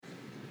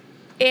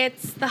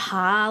It's the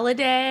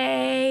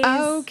holidays.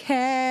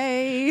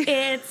 Okay.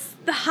 It's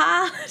the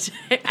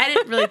holiday. I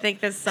didn't really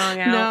think this song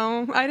out.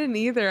 No, I didn't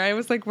either. I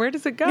was like, where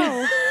does it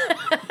go?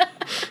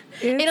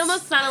 It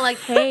almost sounded like,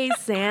 hey,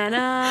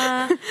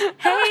 Santa.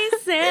 Hey,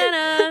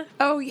 Santa.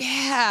 Oh,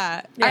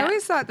 yeah. Yeah. I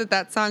always thought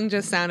that song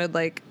just sounded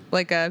like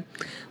a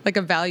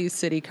Value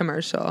City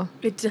commercial.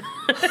 It does.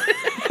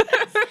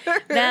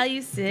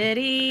 Value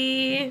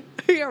City.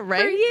 Yeah,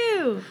 right? For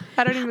you.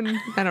 I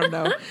don't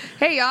know.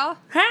 Hey, y'all.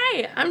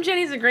 Hey, I'm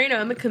Jenny Zagrino.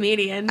 I'm a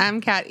comedian.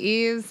 I'm Kat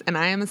Eves, and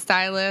I am a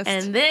stylist.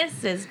 And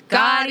this is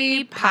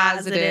Gaudy Gaudy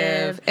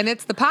Positive. And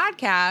it's the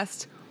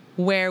podcast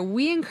where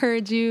we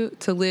encourage you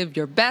to live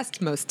your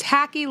best, most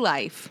tacky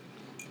life.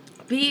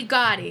 Be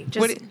gaudy.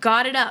 Just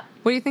got it up.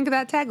 What do you think of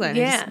that tagline?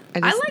 Yeah.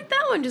 I like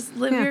that one. Just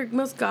live your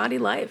most gaudy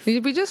life.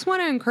 We just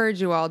want to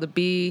encourage you all to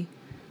be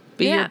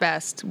your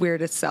best,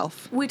 weirdest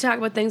self. We talk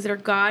about things that are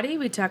gaudy.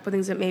 We talk about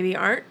things that maybe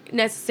aren't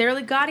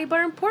necessarily gaudy, but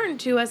are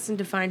important to us and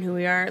define who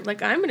we are.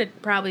 Like, I'm going to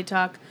probably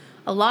talk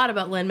a lot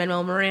about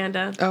Lin-Manuel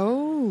Miranda.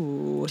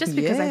 Oh, just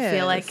because I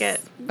feel like it.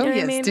 You know yes.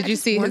 what I mean? Did you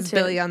see his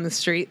Billy on the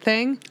Street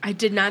thing? I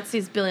did not see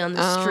his Billy on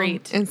the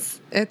Street.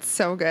 It's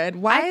so good.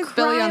 Why is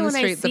Billy on the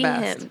Street the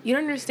best? You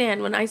don't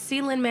understand. When I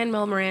see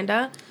Lin-Manuel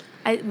Miranda,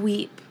 I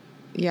weep.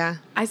 Yeah.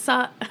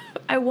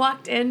 I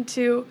walked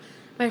into,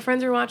 my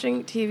friends were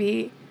watching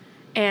TV,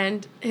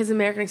 and his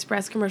American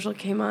Express commercial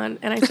came on,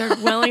 and I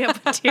started welling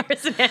up with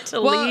tears and had to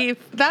leave.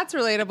 That's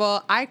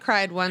relatable. I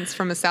cried once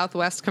from a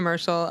Southwest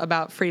commercial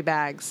about free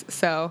bags,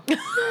 so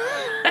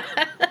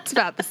it's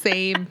about the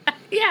same.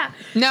 Yeah.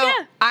 No,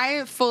 yeah.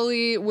 I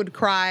fully would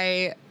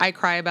cry. I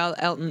cry about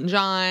Elton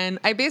John.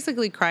 I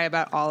basically cry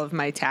about all of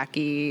my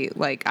tacky,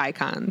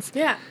 icons.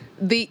 Yeah.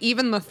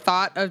 Even the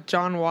thought of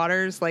John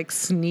Waters,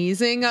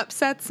 sneezing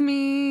upsets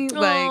me.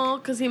 Oh,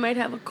 because he might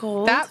have a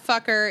cold. That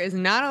fucker is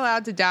not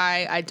allowed to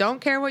die. I don't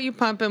care what you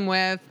pump him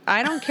with.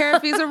 I don't care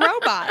if he's a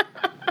robot.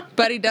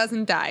 But he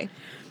doesn't die.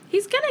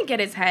 He's going to get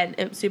his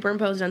head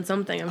superimposed on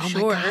something, I'm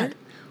sure. My God.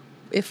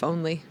 If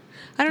only.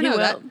 I don't know.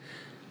 That.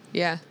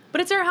 Yeah.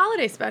 But it's our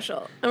holiday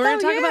special. And we're going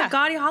to talk about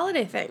gaudy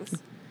holiday things.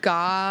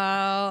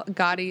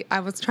 Gaudy. I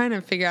was trying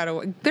to figure out a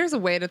way. There's a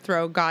way to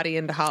throw gaudy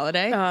into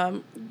holiday.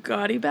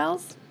 Gaudy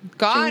bells?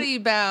 Gaudy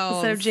bells.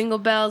 Instead of jingle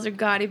bells or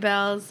gaudy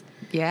bells.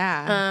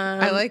 Yeah.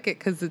 I like it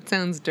because it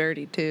sounds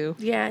dirty, too.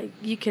 Yeah,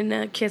 you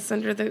can kiss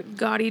under the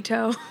gaudy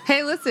toe.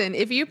 Hey, listen,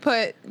 if you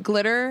put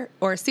glitter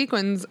or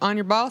sequins on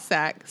your ball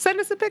sack, send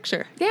us a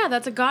picture. Yeah,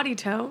 that's a gaudy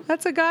toe.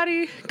 That's a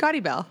gaudy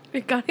bell.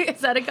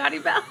 Is that a gaudy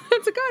bell?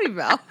 It's a gaudy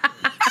bell.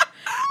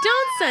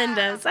 Don't send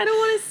us. I don't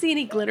want to see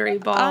any glittery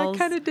balls. I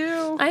kind of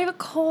do. I have a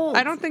cold.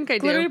 I don't think I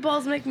do. Glittery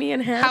balls make me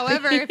unhappy.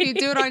 However, if you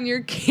do it on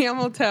your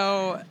camel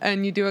toe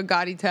and you do a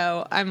gaudy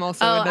toe, I'm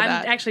also into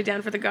that. I'm actually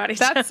down for the gaudy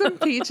toe. That's some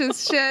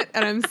Peaches shit,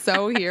 and I'm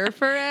so here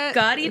for it.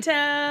 Gaudy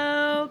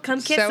toe. Come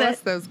kiss it.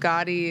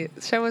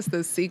 Show us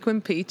those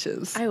sequin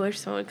peaches. I wish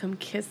someone would come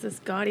kiss this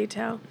gaudy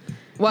toe.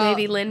 Well,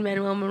 maybe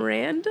Lin-Manuel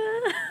Miranda.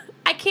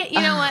 I can't, you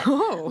know what?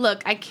 Oh.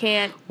 Look, I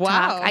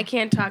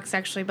can't talk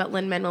sexually about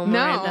Lin-Manuel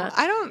Miranda. No,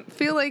 I don't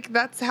feel like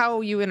that's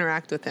how you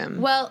interact with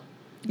him. Well,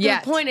 the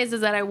point is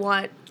that I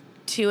want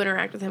to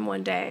interact with him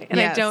one day, and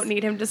I don't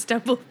need him to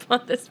stumble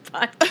upon this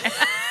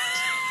podcast.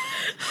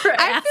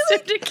 I asked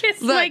him to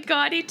kiss my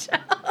gaudy toe.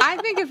 I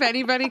think if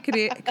anybody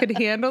could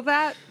handle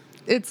that,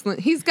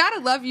 he's got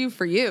to love you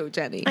for you,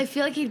 Jenny. I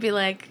feel like he'd be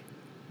like,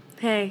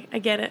 hey, I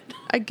get it.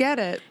 I get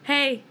it.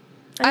 Hey,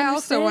 I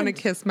also want to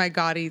kiss my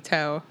gaudy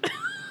toe.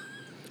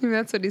 Maybe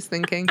that's what he's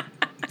thinking.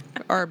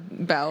 Or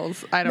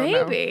bells. I don't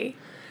know. Maybe.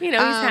 He's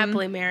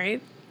happily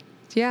married.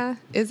 Yeah.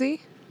 Is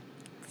he?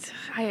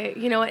 In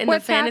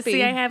the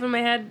fantasy I have in my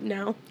head,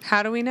 no.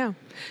 How do we know?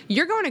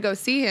 You're going to go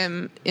see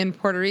him in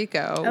Puerto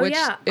Rico, which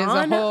is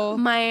on a whole...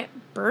 my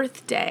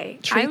birthday.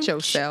 Treat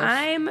yourself.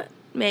 I'm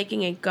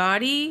making a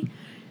gaudy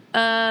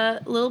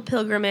little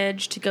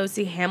pilgrimage to go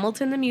see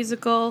Hamilton the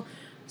musical,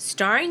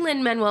 starring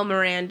Lin-Manuel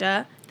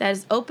Miranda. That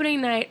is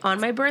opening night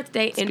on my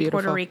birthday in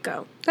Puerto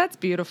Rico. That's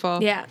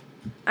beautiful. Yeah.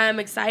 I'm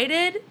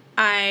excited.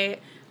 I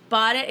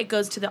bought it. It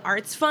goes to the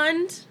Arts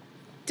Fund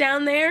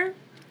down there.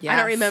 Yes. I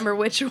don't remember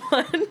which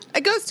one.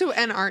 It goes to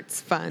an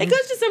arts fund. It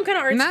goes to some kind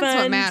of arts fund. And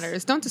that's what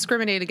matters. Don't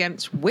discriminate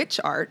against which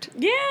art.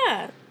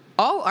 Yeah.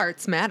 All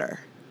arts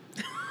matter.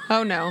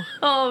 Oh, no.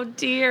 Oh,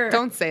 dear.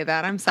 Don't say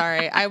that. I'm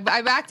sorry. I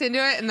backed into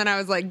it, and then I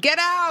was like, get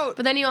out!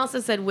 But then you also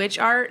said witch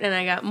art, and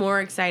I got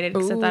more excited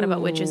because I thought about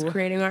witches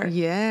creating art.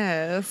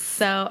 Yes.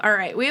 So, all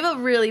right. We have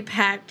a really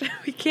packed...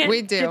 We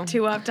can't get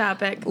too off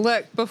topic.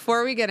 Look,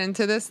 before we get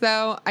into this,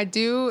 though,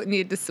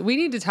 we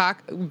need to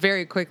talk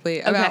very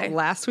quickly about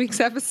last week's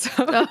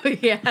episode. Oh,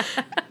 yeah.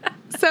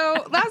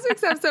 So, last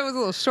week's episode was a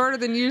little shorter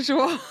than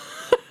usual.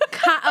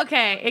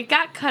 It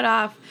got cut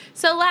off.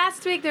 So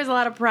last week there's a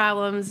lot of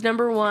problems.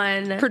 Number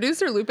one,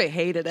 Producer Lupe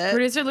hated it.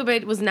 Producer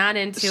Lupe was not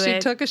into it. She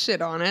took a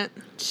shit on it.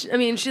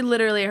 She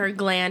literally, her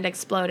gland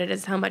exploded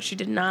as how much she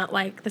did not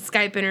like the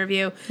Skype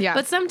interview. Yeah.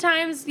 But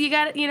sometimes you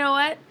got to, you know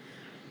what?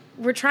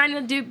 We're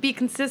trying to be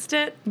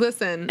consistent.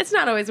 Listen. It's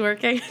not always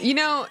working.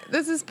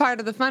 This is part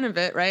of the fun of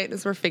it, right?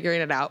 Is we're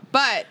figuring it out.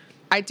 But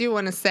I do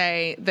want to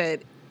say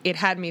that it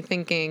had me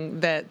thinking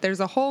that there's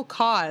a whole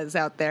cause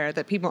out there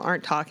that people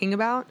aren't talking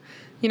about.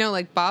 You know,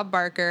 like Bob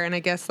Barker and I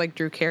guess like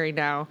Drew Carey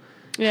now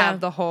have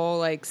the whole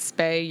like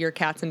spay your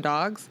cats and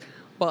dogs.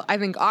 Well, I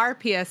think our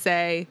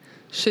PSA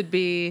should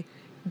be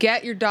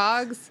get your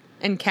dogs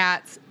and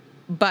cats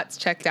butts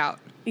checked out.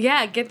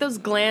 Yeah, get those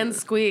glands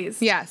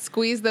squeezed. Yeah,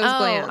 squeeze those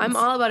glands. I'm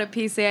all about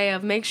a PSA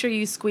of make sure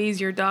you squeeze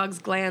your dog's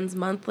glands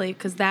monthly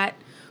because that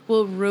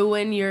will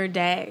ruin your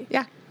day.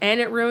 Yeah. And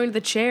it ruined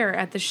the chair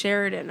at the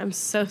Sheridan. I'm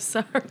so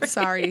sorry.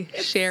 Sorry,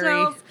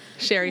 Sherry.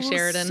 Sherry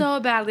Sheridan. So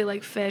badly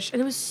like fish.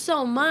 And it was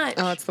so much.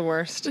 Oh, it's the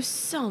worst. It was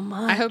so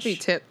much. I hope he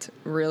tipped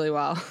really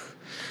well.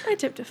 I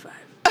tipped a 5.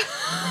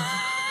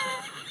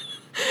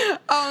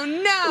 Oh,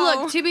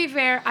 no. Look, to be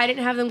fair, I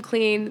didn't have them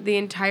clean the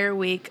entire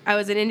week. I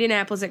was in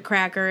Indianapolis at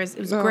Crackers.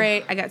 It was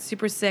great. I got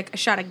super sick. I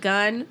shot a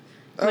gun.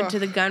 Went to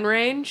the gun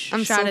range.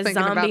 I'm shot still a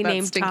thinking zombie about that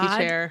named stinky Todd.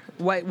 chair.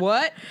 Wait,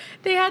 what?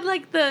 They had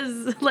like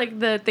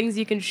the things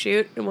you can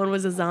shoot, and one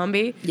was a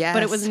zombie. Yes.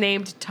 But it was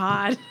named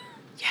Todd.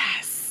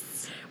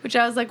 Yes. Which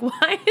I was like,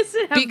 why is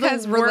it have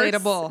Because the worst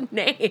relatable.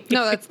 name?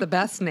 No, that's the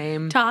best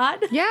name.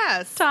 Todd?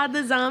 Yes. Todd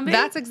the zombie?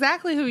 That's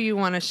exactly who you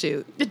want to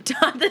shoot.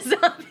 Todd the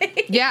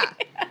zombie. Yeah.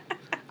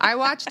 I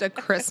watched a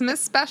Christmas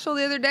special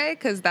the other day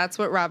because that's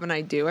what Rob and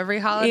I do every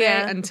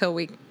holiday until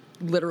we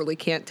literally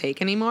can't take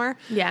anymore.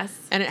 Yes.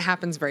 And it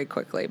happens very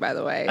quickly, by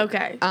the way.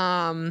 Okay.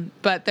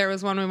 But there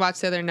was one we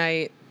watched the other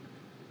night,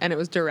 and it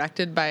was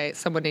directed by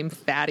someone named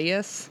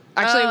Thaddeus.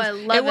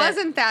 Actually, it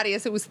wasn't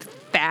Thaddeus. It was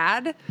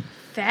Thad.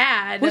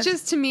 Thad. Which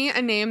is, to me,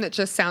 a name that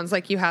just sounds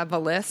like you have a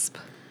lisp.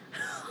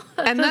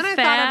 And then I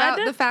thought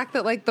about the fact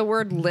that, like, the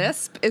word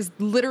lisp is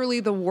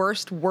literally the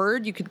worst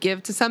word you could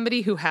give to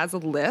somebody who has a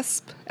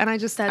lisp. And I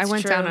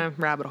went down a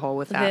rabbit hole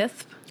with that.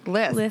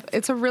 Lisp.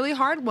 It's a really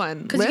hard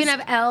one. Because you can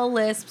have L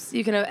lisps,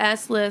 you can have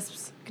S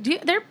lisps.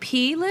 There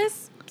P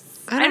lisps?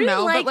 I don't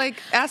know, but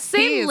like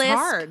SP is lisp.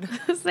 hard.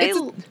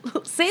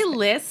 say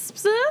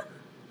lisps.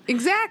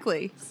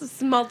 Exactly.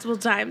 Multiple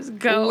times.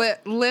 Go.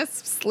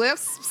 Lisps.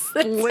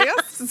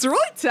 It's really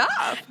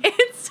tough.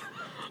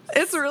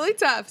 It's really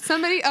tough.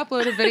 Somebody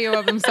upload a video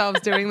of themselves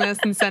doing this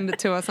and send it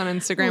to us on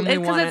Instagram. We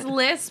want it. Because it's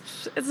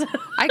lisps.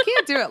 I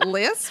can't do it.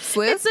 Lisps.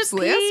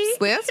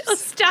 Oh,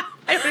 stop.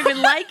 I don't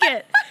even like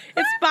it.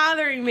 It's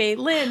bothering me.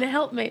 Lynn,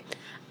 help me.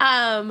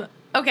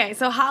 Okay,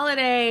 so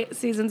holiday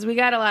seasons. We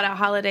got a lot of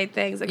holiday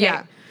things. Okay.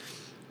 Yeah.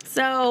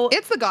 So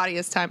it's the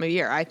gaudiest time of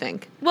year, I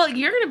think. Well,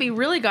 you're going to be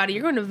really gaudy.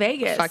 You're going to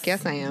Vegas. Fuck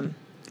yes, I am.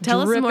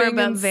 Tell us more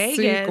about Vegas.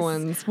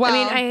 Sequins. Well,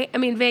 I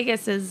mean,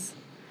 Vegas is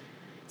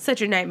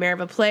such a nightmare of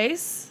a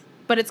place,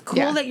 but it's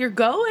cool that you're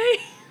going.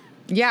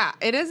 Yeah,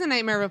 it is a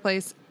nightmare of a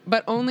place,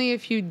 but only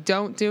if you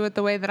don't do it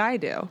the way that I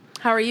do.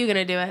 How are you going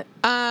to do it?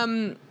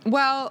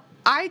 Well,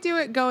 I do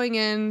it going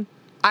in.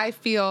 I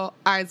feel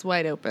eyes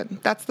wide open.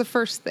 That's the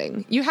first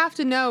thing. You have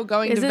to know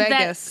going to Vegas. Isn't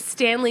that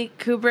Stanley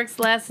Kubrick's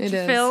last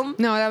film?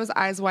 No, that was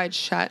Eyes Wide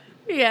Shut.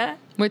 Yeah.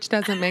 Which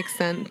doesn't make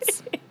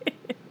sense.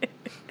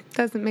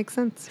 Doesn't make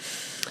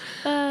sense.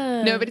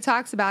 Nobody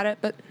talks about it,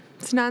 but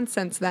it's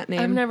nonsense, that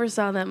name. I've never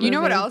saw that movie. You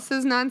know what else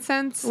is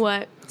nonsense?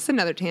 What? It's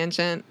another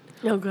tangent.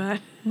 Oh,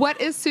 God. What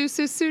is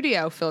Susu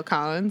Studio, Phil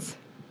Collins?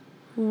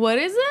 What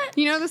is it?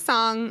 You know the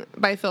song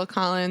by Phil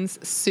Collins,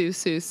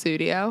 Susu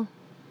Studio?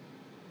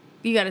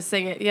 You got to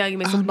sing it. Yeah, you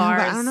make some bars.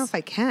 No, but I don't know if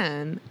I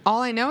can.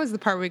 All I know is the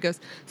part where he goes,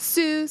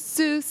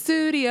 Susu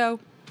Studio.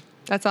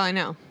 That's all I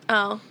know.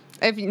 Oh.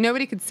 If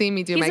nobody could see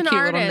me do my cute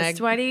little neck. He's an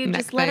artist. Why do you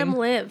just let him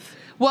live?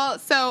 Well,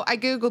 so I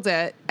Googled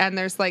it, and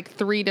there's like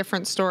 3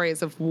 different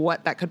stories of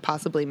what that could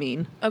possibly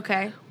mean.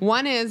 Okay.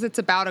 One is it's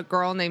about a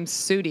girl named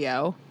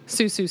Susu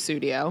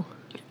Studio.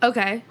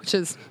 Okay. Which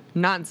is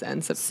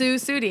nonsense. Sue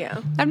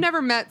Studio. I've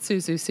never met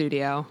Susu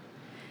Studio.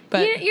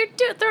 But you're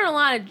throwing a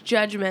lot of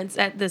judgments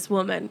at this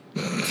woman.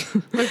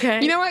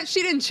 Okay. You know what?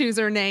 She didn't choose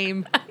her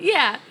name.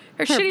 Yeah.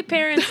 Her shitty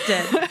parents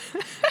did. All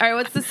right,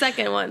 what's the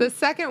second one? The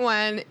second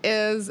one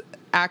is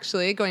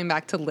actually going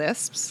back to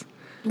lisps.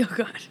 Oh,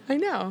 God. I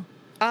know.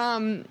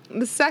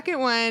 The second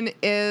one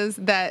is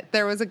that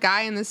there was a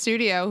guy in the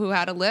studio who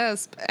had a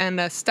lisp and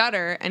a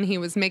stutter, and he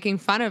was making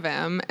fun of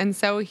him. And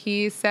so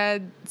he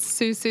said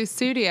Susu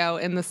Studio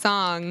in the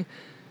song.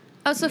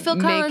 Oh, so Phil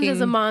Collins is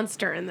a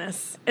monster in that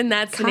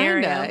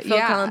scenario.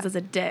 Phil Collins is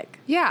a dick.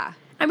 Yeah.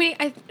 I mean,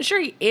 I'm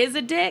sure he is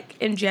a dick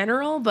in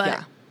general,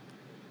 but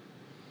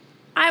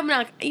I'm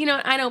not,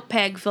 I don't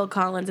peg Phil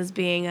Collins as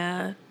being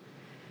that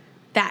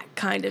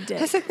kind of dick.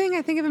 That's the thing.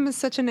 I think of him as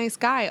such a nice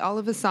guy. All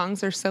of his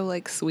songs are so,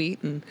 like,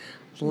 sweet and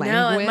languid.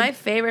 No, and my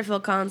favorite Phil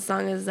Collins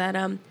song is that,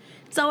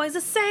 it's always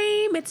the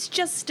same, it's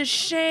just a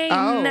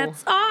shame,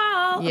 that's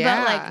all.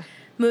 Yeah. About, like,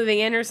 moving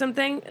in or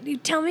something. You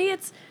tell me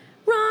it's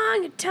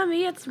wrong, you tell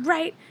me it's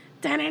right.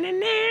 Yes.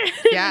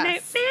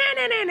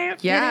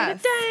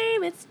 Yes.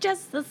 It's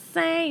just the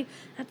same.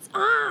 That's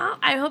all.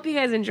 I hope you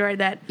guys enjoyed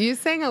that. You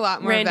sang a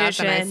lot more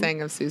rendition. of that than I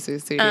sang of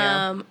Susu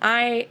Studio.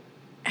 I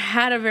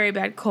had a very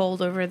bad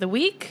cold over the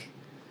week,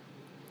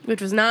 which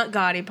was not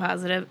gaudy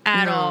positive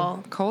at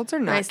all. Colds are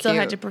not I still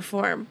cute. had to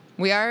perform.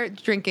 We are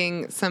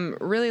drinking some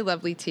really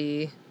lovely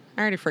tea.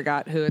 I already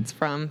forgot who it's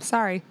from.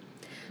 Sorry.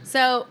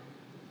 So,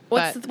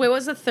 what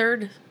was the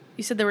third?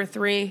 You said there were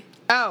 3.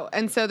 Oh,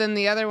 and so then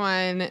the other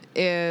one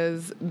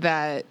is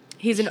that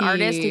he's an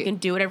artist. He can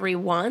do whatever he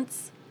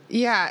wants.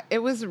 Yeah, it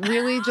was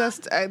really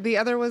just, the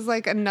other was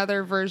like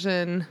another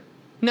version.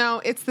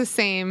 No, it's the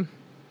same.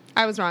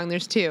 I was wrong.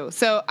 There's 2.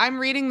 So I'm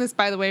reading this,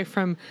 by the way,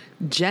 from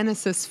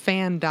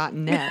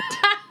GenesisFan.net.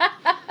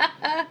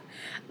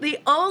 The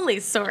only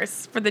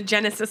source for the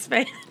Genesis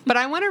fan. But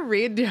I want to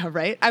read,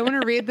 I want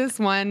to read this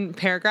one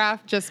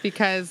paragraph just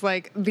because,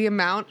 like, the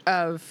amount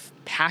of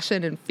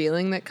passion and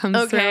feeling that comes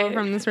through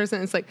from this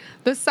person. It's like,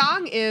 the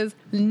song is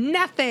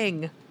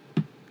nothing.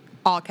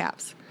 All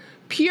caps.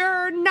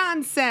 Pure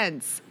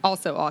nonsense.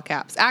 Also all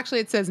caps.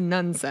 Actually, it says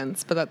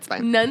nonsense, but that's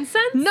fine.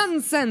 Nonsense?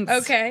 Nonsense.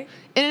 Okay.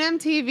 In an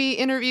MTV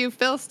interview,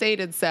 Phil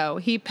stated so.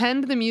 He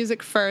penned the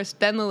music first,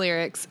 then the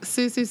lyrics.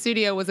 Susu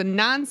Studio was a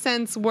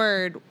nonsense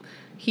word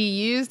he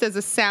used as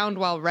a sound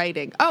while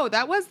writing. Oh,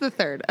 that was the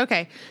third.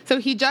 Okay. So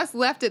he just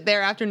left it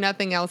there after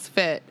nothing else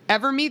fit.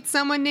 Ever meet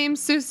someone named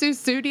Susu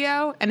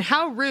Studio? And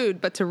how rude,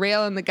 but to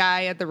rail on the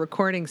guy at the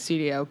recording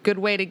studio. Good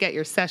way to get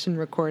your session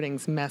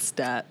recordings messed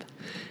up.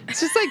 It's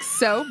just like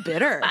so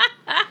bitter.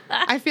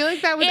 I feel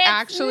like that was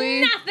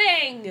actually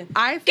nothing.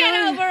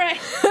 Get over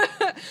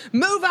it.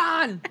 Move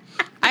on.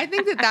 I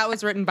think that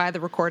was written by the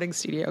recording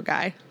studio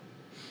guy.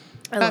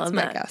 That's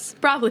my guess.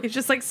 Probably.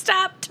 Just like,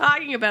 stop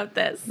talking about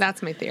this.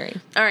 That's my theory.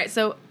 All right,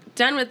 so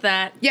done with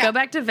that. Yeah. Go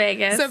back to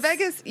Vegas. So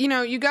Vegas,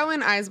 you go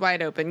in eyes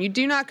wide open. You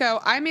do not go.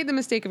 I made the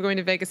mistake of going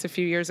to Vegas a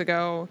few years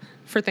ago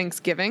for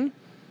Thanksgiving.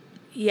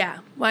 Yeah.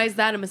 Why is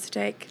that a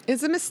mistake?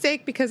 It's a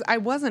mistake because I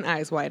wasn't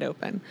eyes wide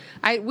open.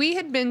 We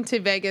had been to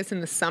Vegas in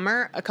the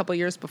summer a couple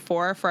years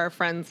before for our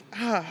friends.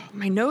 Oh,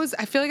 my nose,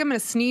 I feel like I'm going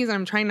to sneeze and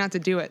I'm trying not to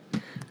do it.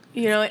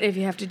 You know what? If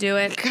you have to do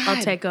it, God.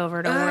 I'll take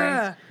over. Don't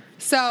worry.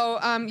 So,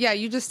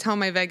 you just tell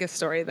my Vegas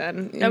story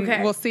then.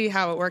 Okay. We'll see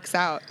how it works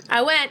out.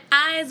 I went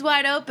eyes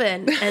wide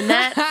open, and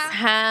that's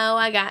how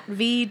I got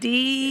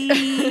VD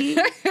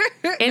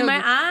in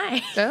my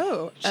eye.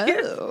 Oh,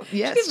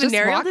 yes. Just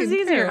venereal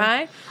disease in your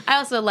eye. I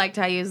also liked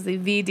how I used the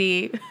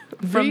VD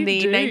from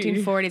the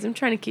 1940s. I'm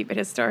trying to keep it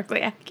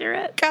historically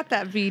accurate. Got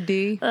that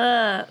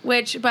VD.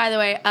 Which, by the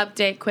way,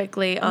 update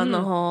quickly on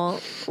the whole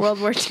World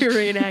War II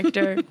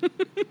reenactor.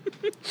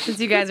 Since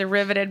you guys are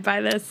riveted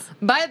by this.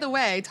 By the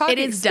way,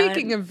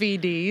 speaking of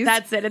VDs.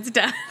 That's it. It's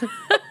done.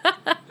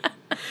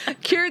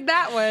 Cured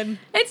that one.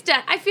 It's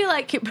done. I feel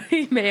like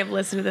he may have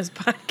listened to this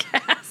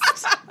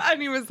podcast.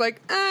 And he was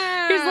like,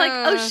 He's like,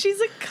 oh, she's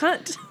a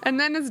cunt. And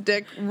then his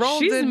dick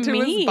rolled into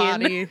his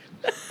body.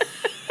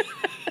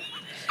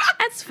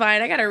 That's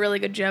fine. I got a really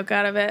good joke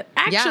out of it.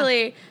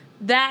 Actually,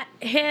 that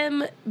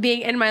him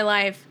being in my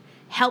life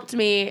helped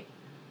me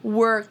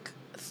work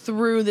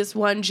through this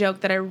one joke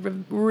that I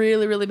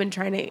really, really been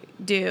trying to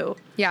do.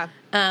 Yeah.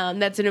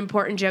 That's an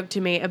important joke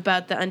to me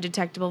about the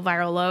undetectable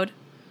viral load.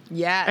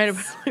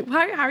 Yes. And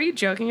how are you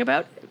joking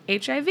about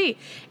HIV?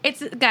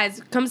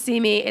 Guys, come see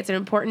me. It's an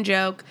important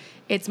joke.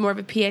 It's more of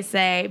a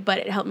PSA, but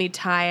it helped me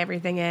tie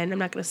everything in. I'm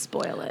not going to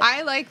spoil it.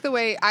 I like the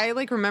way,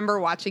 remember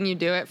watching you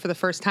do it for the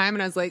first time,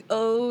 and I was like,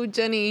 oh,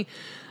 Jenny,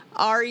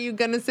 are you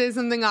going to say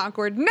something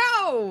awkward?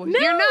 No,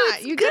 you're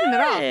not. You didn't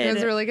at all. It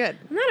was really good.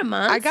 I'm not a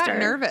monster. I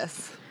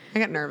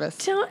got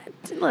nervous.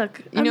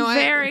 Look,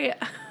 very...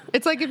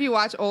 It's like if you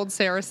watch old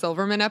Sarah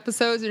Silverman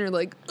episodes and you're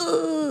like,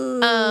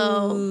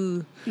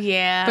 oh,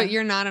 yeah. But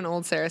you're not an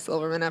old Sarah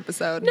Silverman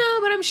episode.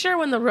 No, but I'm sure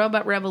when the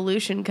robot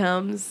revolution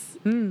comes,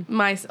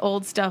 my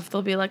old stuff,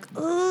 they'll be like,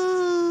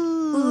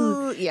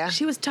 ooh, yeah.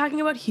 She was talking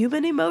about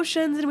human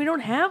emotions and we don't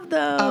have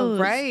those. Oh,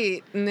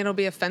 right. And it'll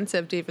be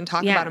offensive to even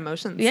talk about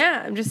emotions.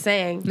 Yeah, I'm just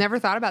saying. Never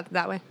thought about it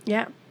that way.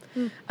 Yeah.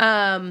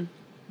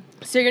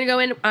 So you're going to go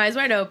in eyes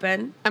wide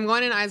open. I'm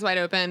going in eyes wide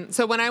open.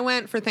 So when I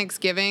went for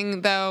Thanksgiving,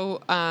 though,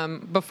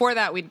 before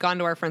that, we'd gone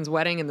to our friend's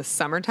wedding in the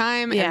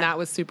summertime, and that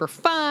was super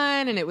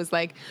fun. And it was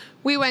like,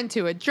 we went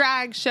to a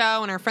drag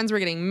show, and our friends were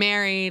getting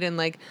married, and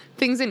like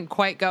things didn't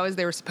quite go as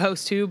they were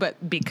supposed to,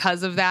 but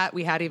because of that,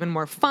 we had even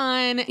more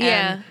fun.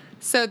 Yeah. And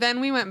so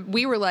then we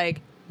were like,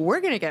 we're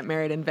going to get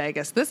married in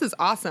Vegas. This is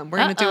awesome. We're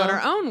going to do it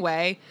our own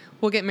way.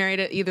 We'll get married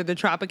at either the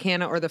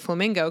Tropicana or the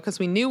Flamingo because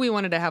we knew we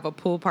wanted to have a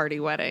pool party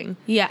wedding.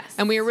 Yes.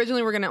 And we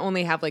originally were going to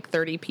only have like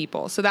 30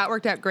 people. So that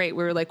worked out great.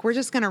 We were like, we're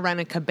just going to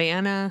rent a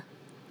cabana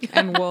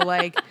and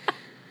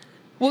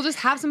we'll just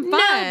have some fun.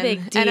 No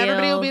big deal. And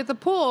everybody will be at the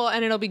pool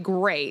and it'll be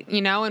great,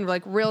 and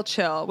like real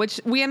chill,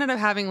 which we ended up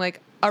having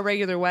like a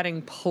regular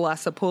wedding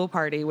plus a pool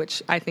party,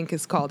 which I think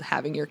is called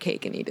having your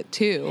cake and eat it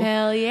too.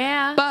 Hell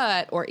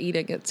yeah. Or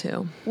eating it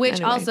too. Which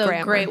anyway, also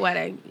grammar. Great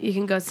wedding. You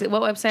can go see.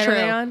 What website are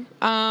they on?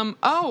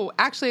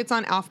 Actually it's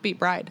on Offbeat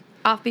Bride.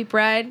 Offbeat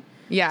Bride?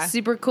 Yeah.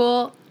 Super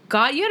cool.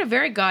 God, you had a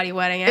very gaudy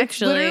wedding,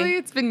 actually.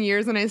 It's been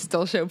years and I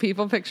still show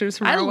people pictures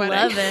from our wedding.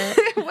 I love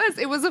it.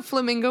 It was a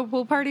flamingo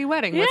pool party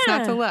wedding. What's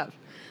not to love?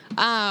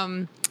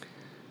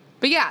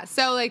 But yeah,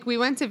 so like we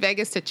went to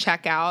Vegas to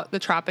check out the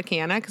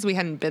Tropicana because we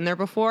hadn't been there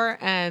before,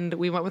 and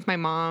we went with my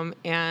mom,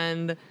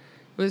 and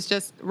It was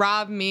just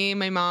Rob, me,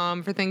 my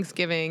mom for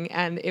Thanksgiving.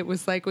 And it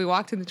was like we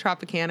walked into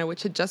Tropicana,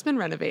 which had just been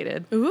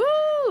renovated.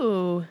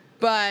 Ooh.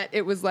 But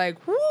it was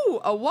like, woo,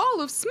 a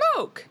wall of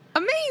smoke.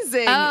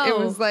 Amazing. Oh. It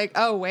was like,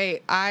 oh,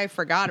 wait, I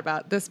forgot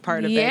about this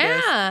part of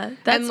Vegas. Yeah,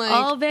 that's like,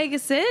 all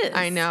Vegas is.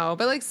 I know.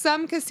 But like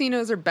some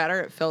casinos are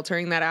better at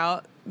filtering that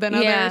out than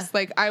others. Yeah.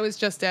 Like I was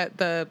just at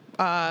the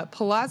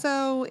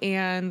Palazzo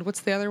and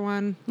what's the other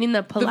one? You mean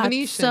the Palazzo? The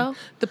Venetian.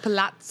 The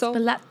Palazzo.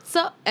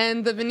 Palazzo.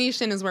 And the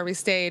Venetian is where we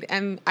stayed.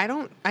 And I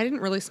didn't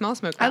really smell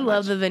smoke that I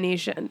love much. the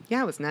Venetian.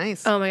 Yeah, it was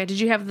nice. Oh my God, did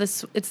you have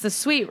this? It's the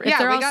suite. Yeah,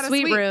 they're we all got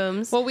suite a suite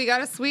rooms. Well, we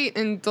got a suite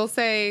in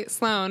Dulce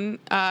Sloan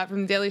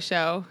from The Daily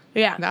Show.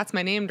 Yeah. That's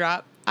my name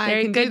drop.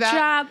 Very I can good do that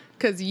job.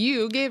 because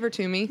you gave her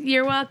to me.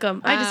 You're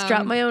welcome. I just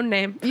dropped my own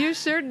name. You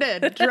sure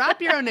did. Drop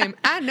your own name.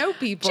 I know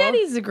people.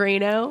 Jenny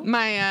Zagrino.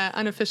 My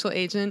unofficial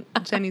agent,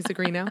 Jenny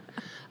Zagrino.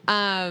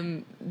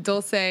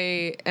 Dulce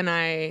and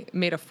I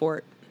made a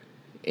fort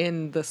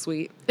in the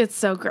suite. It's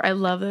so great. I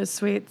love those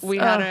suites. We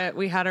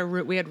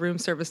had room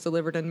service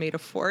delivered and made a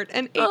fort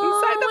and ate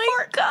inside the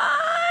fort. God.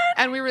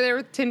 And we were there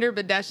with Tinder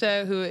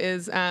Badesha, who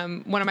is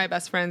one of my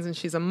best friends, and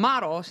she's a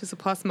model. She's a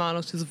plus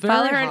model. She's very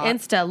Follow her hot. on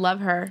Insta. Love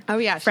her. Oh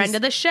yeah, Friend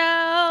of the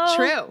show.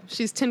 True.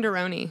 She's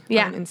Tinderoni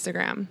on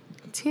Instagram.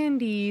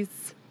 Tindies.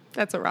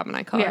 That's what Rob and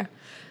I call her.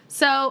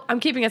 So I'm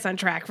keeping us on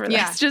track for this,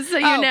 Yeah. just so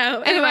you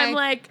know. Anyway, I'm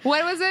like,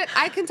 what was it?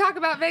 I can talk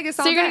about Vegas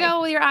all so you're day. gonna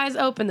go with your eyes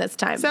open this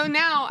time. So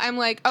now I'm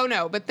like, oh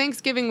no, but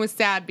Thanksgiving was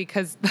sad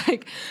because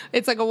like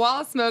it's like a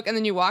wall of smoke and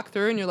then you walk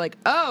through and you're like,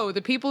 oh,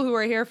 the people who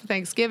are here for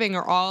Thanksgiving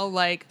are all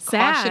like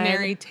Sad.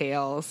 cautionary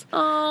tales.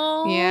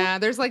 Oh. Yeah,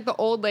 there's like the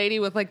old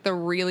lady with like the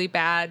really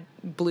bad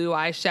blue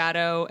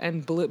eyeshadow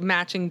and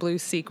matching blue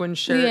sequin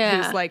shirt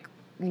who's like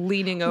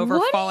leaning over,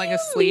 what falling do you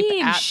asleep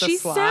mean? at the She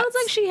slots. sounds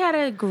like she had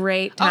a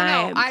great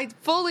time. Oh no, I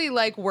fully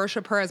like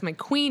worship her as my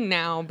queen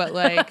now, but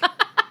like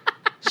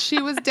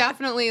she was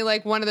definitely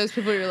like one of those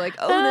people who you're like,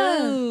 oh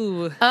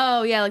no.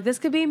 Oh yeah, like this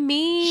could be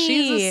me.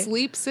 She's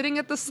asleep sitting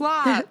at the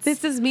slots.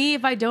 This is me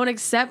if I don't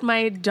accept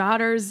my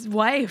daughter's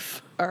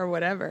wife. Or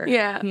whatever.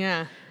 Yeah.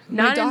 Yeah.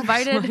 Not My daughter's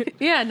invited. wife.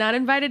 Yeah, not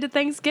invited to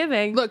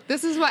Thanksgiving. Look,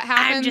 this is what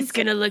happens. I'm just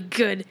gonna look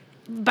good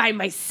by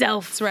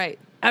myself. That's right.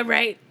 All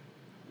right.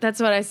 That's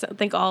what I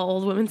think all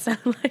old women sound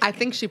like. I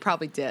think she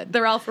probably did.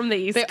 They're all from the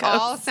East They Coast.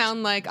 all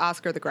sound like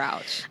Oscar the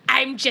Grouch.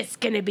 I'm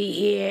just gonna be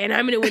here and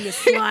I'm gonna win the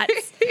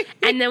slots.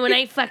 And then when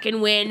I fucking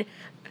win,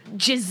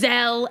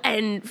 Giselle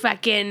and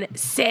fucking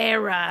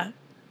Sarah.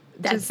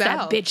 That's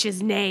Giselle? that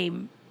bitch's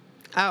name.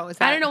 Oh, is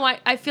that? I don't know why.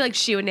 I feel like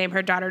she would name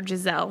her daughter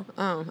Giselle.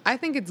 Oh, I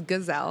think it's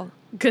Gazelle.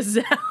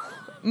 Gazelle.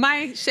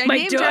 My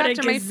named her daughter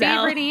after my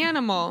Gazelle. favorite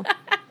animal.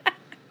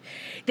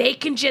 They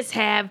can just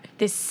have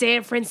this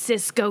San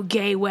Francisco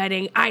gay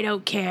wedding. I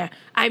don't care.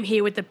 I'm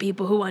here with the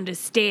people who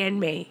understand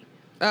me.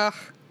 Ugh.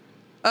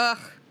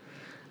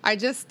 I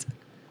just,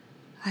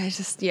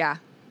 yeah.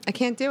 I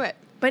can't do it.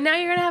 But now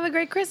you're going to have a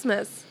great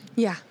Christmas.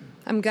 Yeah.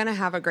 I'm going to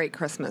have a great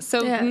Christmas.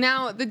 So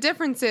now the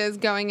difference is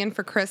going in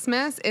for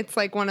Christmas, it's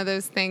like one of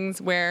those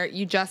things where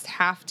you just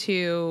have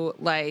to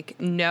like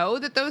know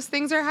that those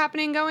things are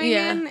happening going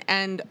in.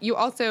 And you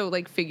also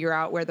like figure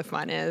out where the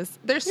fun is.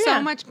 There's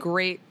so much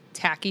great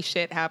tacky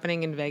shit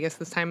happening in Vegas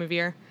this time of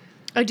year.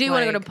 I do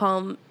want to go to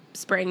Palm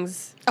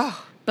Springs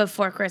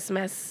before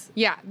Christmas.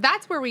 Yeah.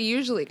 That's where we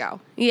usually go.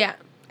 Yeah.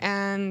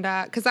 And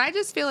because I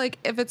just feel like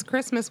if it's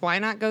Christmas, why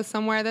not go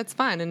somewhere that's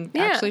fun and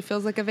actually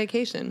feels like a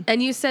vacation?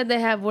 And you said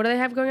they have, what do they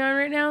have going on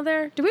right now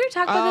there? Did we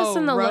talk about this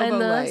in the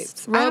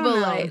Robo-Lights.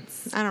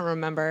 Robo-Lights. I don't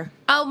remember.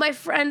 Oh, my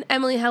friend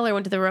Emily Heller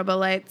went to the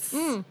Robo-Lights.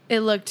 It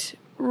looked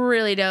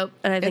really dope,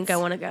 and I think I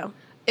want to go.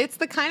 It's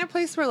the kind of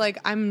place where, like,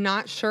 I'm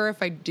not sure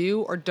if I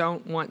do or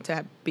don't want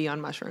to be on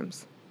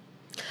mushrooms.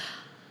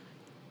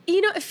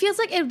 You know, it feels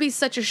like it would be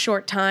such a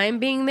short time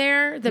being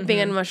there that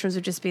being on mushrooms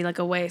would just be like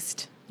a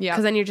waste. Yeah.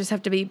 Because then you just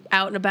have to be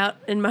out and about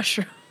in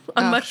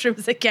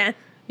mushrooms again.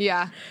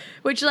 Yeah.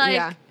 Which, like,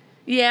 I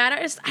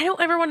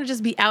don't ever want to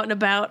just be out and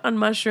about on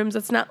mushrooms.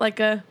 It's not like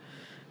a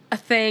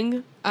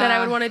thing that I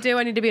would want to do.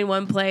 I need to be in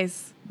one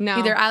place. No.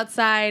 Either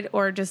outside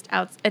or just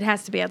out. It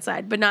has to be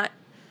outside, but not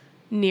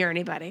near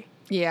anybody.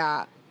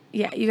 Yeah.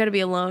 Yeah, you got to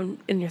be alone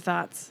in your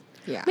thoughts.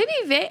 Yeah. Maybe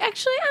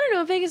actually, I don't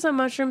know, Vegas on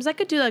mushrooms. I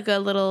could do like a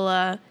little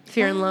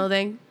Fear and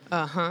Loathing.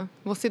 Uh-huh.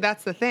 Well, see,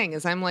 that's the thing,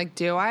 is I'm like,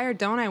 do I or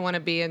don't I want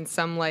to be in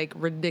some, like,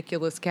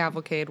 ridiculous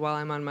cavalcade while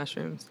I'm on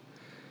mushrooms?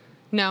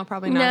 No,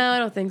 probably not. No, I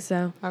don't think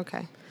so.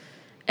 Okay.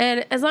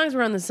 And as long as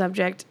we're on the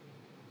subject,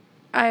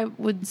 I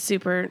would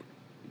super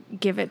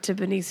give it to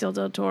Benicio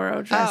del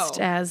Toro dressed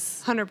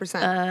as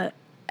 100%.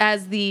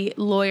 As the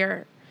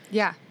lawyer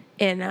Yeah.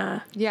 in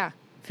Yeah.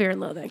 Fear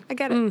and Loathing. I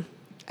get it.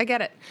 I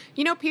get it.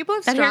 You know, people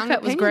have That strong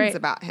haircut was opinions great.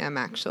 about him,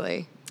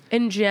 actually.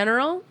 In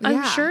general,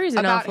 I'm sure he's an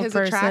about awful his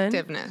person.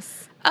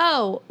 attractiveness.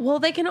 Oh, well,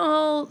 they can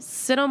all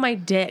sit on my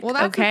dick. Well,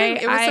 that's okay? the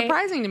thing. It was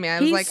surprising to me. I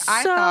was he's like,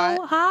 I so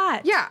thought,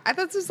 hot. yeah, I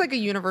thought this was like a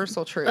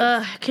universal truth.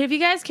 Okay, if you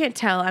guys can't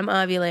tell, I'm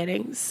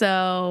ovulating,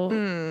 so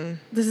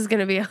this is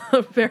going to be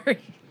a very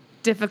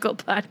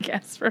difficult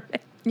podcast for me.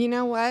 You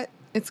know what?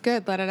 It's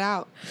good. Let it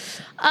out.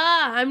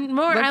 I'm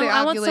more.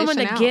 I want someone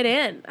to get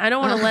in. I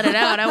don't want to let it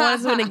out. I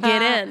want someone to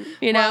get in.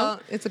 You know. Well,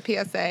 it's a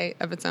PSA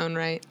of its own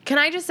right. Can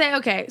I just say,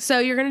 okay? So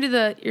you're gonna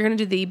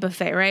do the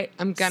buffet, right?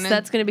 I'm gonna. So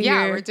that's gonna be.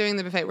 Yeah, we're doing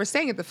the buffet. We're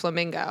staying at the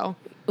Flamingo.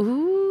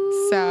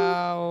 Ooh.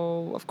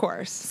 So of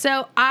course.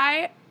 So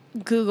I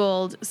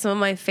Googled some of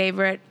my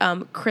favorite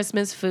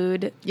Christmas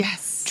food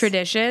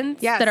traditions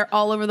that are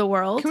all over the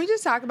world. Can we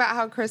just talk about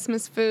how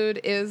Christmas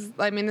food is,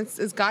 I mean, it's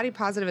as gaudy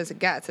positive as it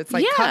gets. It's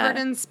like covered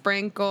in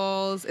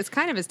sprinkles. It's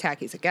kind of as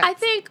tacky as it gets. I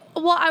think,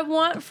 I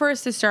want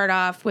first to start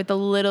off with a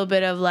little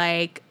bit of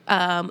like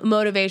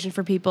motivation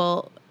for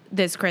people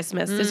this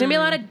Christmas. There's going to be a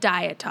lot of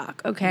diet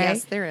talk, okay?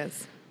 Yes, there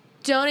is.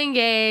 Don't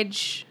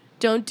engage.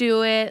 Don't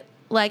do it.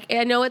 Like,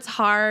 I know it's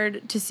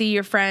hard to see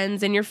your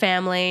friends and your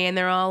family, and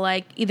they're all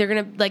like, either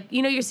gonna, like,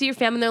 you see your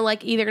family, and they're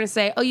like, either gonna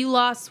say, oh, you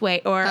lost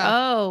weight,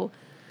 or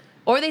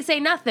or they say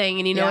nothing,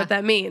 and you know what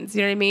that means.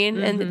 You know what I mean?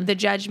 Mm-hmm. And the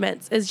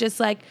judgments is just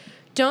like,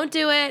 don't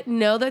do it.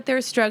 Know that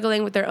they're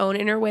struggling with their own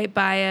inner weight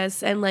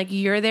bias, and like,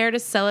 you're there to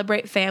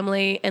celebrate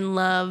family and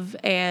love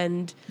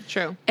and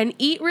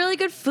eat really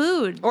good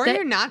food. Or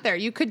you're not there.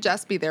 You could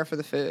just be there for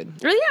the food.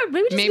 Really,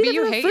 yeah, maybe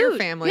you hate your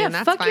family, and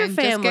that's fuck fine. Your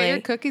family. Just get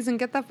your cookies and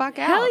get the fuck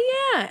out. Hell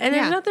yeah, and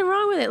there's nothing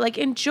wrong with it. Like,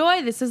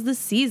 enjoy. This is the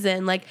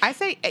season. Like, I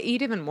say,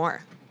 eat even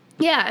more.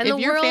 Yeah, and if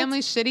your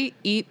family's shitty,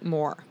 eat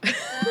more.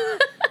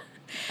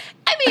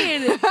 I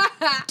mean,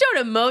 don't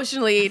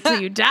emotionally eat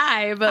till you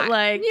die, but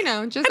like,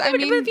 just but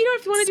if you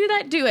want to do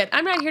that, do it.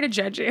 I'm not here to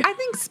judge you. I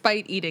think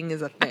spite eating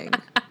is a thing.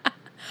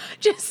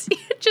 just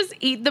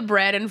eat the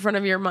bread in front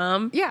of your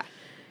mom. Yeah.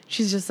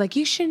 She's just like,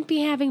 you shouldn't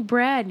be having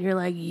bread. And you're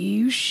like,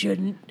 you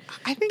shouldn't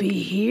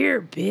be here,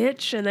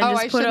 bitch. And then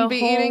just put a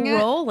whole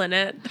roll in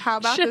it. How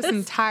about this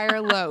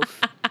entire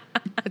loaf?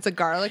 It's a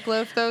garlic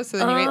loaf, though, so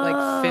then you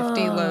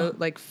ate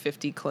like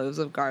 50 cloves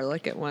of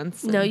garlic at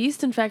once. No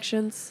yeast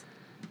infections.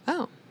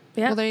 Oh.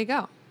 Yeah. Well, there you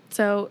go.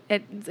 So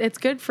it's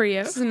good for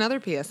you. This is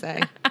another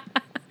PSA.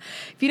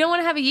 If you don't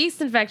want to have a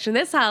yeast infection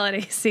this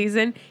holiday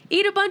season,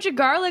 eat a bunch of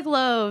garlic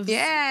loaves.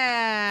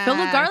 Yeah. Filled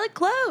with garlic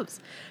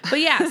cloves. But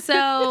yeah,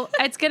 so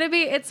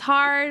it's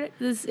hard.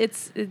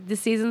 The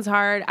season's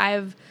hard.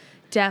 I've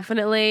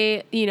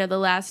definitely, the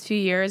last few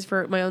years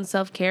for my own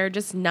self-care,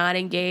 just not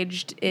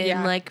engaged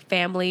in like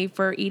family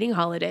for eating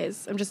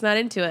holidays. I'm just not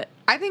into it.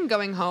 I think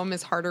going home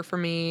is harder for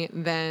me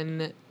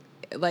than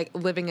like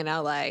living in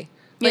LA.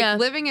 Like,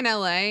 living in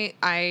LA,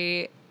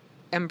 I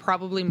am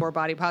probably more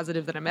body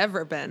positive than I've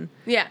ever been.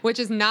 Yeah. Which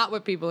is not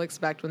what people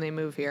expect when they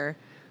move here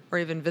or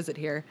even visit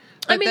here.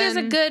 But there's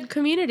a good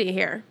community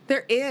here.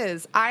 There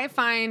is. I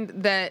find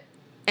that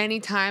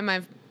anytime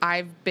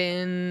I've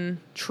been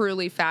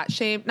truly fat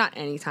shamed, not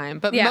anytime,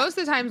 but most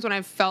of the times when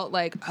I've felt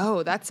like,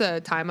 oh, that's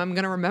a time I'm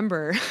going to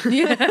remember.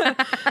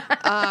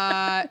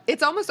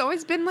 It's almost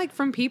always been like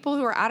from people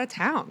who are out of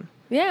town.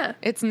 Yeah.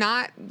 It's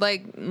not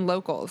like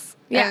locals.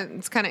 Yeah. And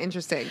it's kind of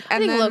interesting. I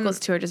think locals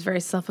too are just very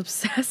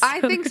self-obsessed.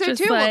 I think so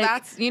too. Well,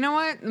 that's, you know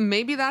what?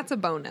 Maybe that's a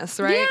bonus,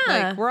 right?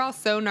 Yeah. Like, we're all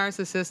so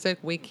narcissistic,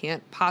 we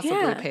can't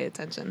possibly pay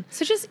attention.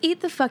 So just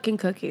eat the fucking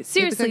cookies.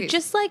 Seriously,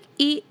 just like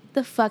eat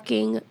the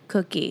fucking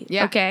cookie.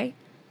 Yeah. Okay?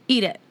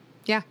 Eat it.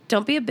 Yeah.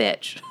 Don't be a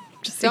bitch.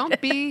 Just don't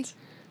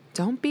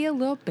be a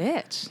little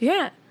bitch.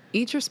 Yeah.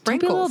 Eat your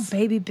sprinkles. Don't be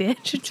a little baby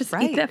bitch and just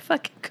eat that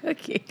fucking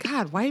cookie.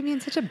 God, why are you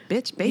being such a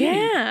bitch baby?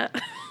 Yeah.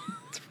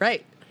 That's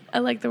right. I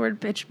like the word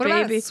bitch what baby.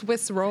 What about a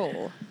Swiss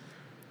roll?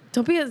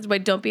 Don't be a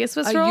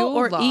Swiss roll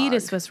or eat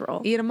a Swiss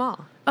roll. Eat them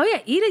all. Oh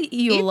yeah, eat a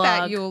Yule log. Eat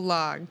that Yule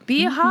log.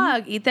 Be a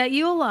hog. Eat that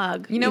Yule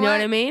log. You know what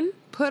I mean?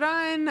 Put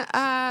on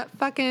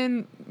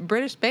fucking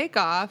British Bake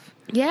Off.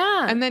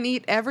 Yeah. And then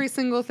eat every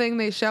single thing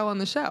they show on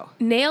the show.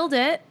 Nailed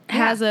It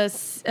has a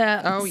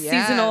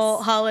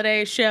seasonal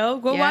holiday show.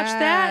 Go watch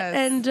that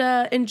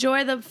and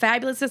enjoy the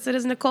fabulousness that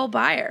is Nicole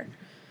Byer.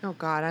 Oh,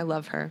 God, I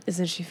love her.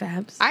 Isn't she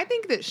fabs? I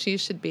think that she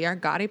should be our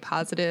gaudy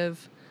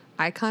positive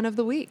icon of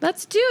the week.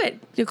 Let's do it.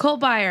 Nicole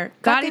Byer,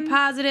 gaudy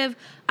positive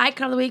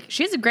icon of the week.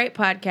 She has a great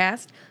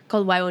podcast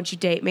called Why Won't You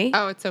Date Me?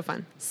 Oh, it's so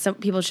fun. Some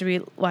people should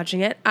be watching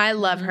it. I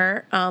love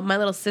her. My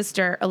little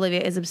sister,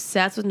 Olivia, is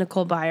obsessed with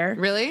Nicole Byer.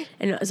 Really?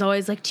 And is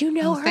always like, do you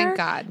know her? Thank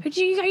God. Are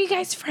you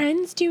guys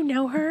friends? Do you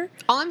know her?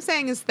 All I'm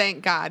saying is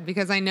thank God,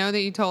 because I know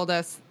that you told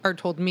us, or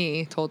told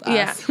us.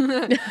 Yeah.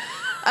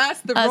 Us,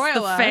 the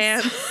royal the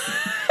fans.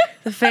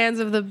 The fans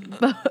of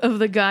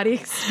the gaudy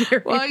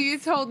experience. Well, you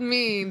told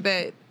me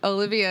that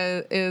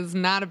Olivia is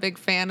not a big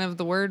fan of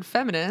the word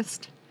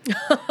feminist.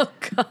 Oh,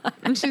 God.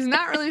 And she's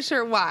not really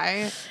sure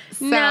why.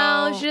 So.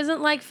 No, she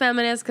doesn't like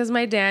feminists because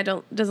my dad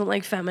doesn't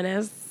like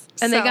feminists.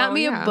 And they got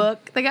me a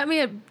book. They got me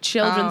a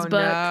children's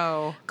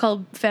book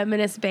called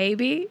Feminist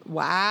Baby.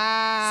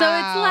 Wow. So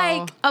it's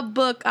like a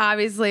book,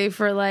 obviously,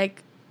 for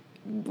like,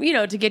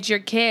 to get your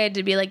kid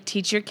to be like,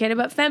 teach your kid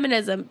about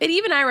feminism. And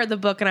even I read the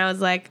book and I was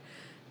like,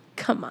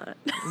 come on.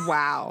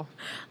 Wow.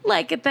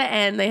 Like at the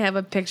end, they have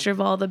a picture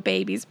of all the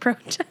babies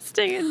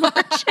protesting and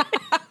marching.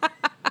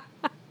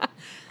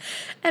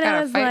 And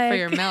I was fight for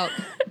your milk.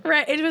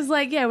 Right. It was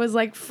like, it was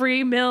like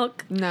free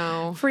milk.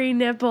 No. Free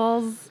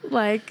nipples.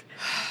 Like,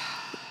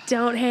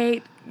 don't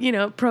hate,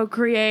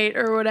 procreate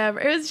or whatever.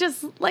 It was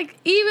just like,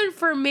 even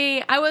for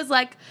me, I was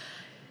like,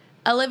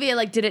 Olivia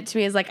like did it to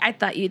me as like, I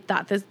thought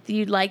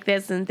you'd like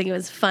this and think it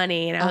was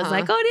funny. And I was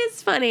like, oh, it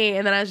is funny.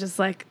 And then I was just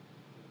like,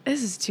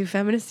 this is too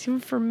feminist even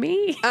for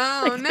me.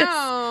 Oh, like,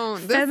 no.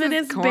 This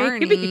feminist is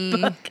corny.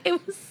 baby book.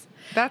 It was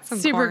That's some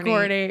super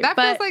corny. That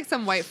feels like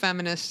some white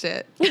feminist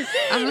shit.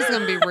 I'm just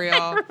going to be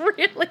real. It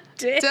really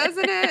did.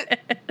 Doesn't it?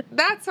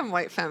 That's some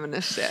white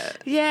feminist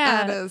shit.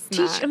 Yeah. That is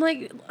not. I'm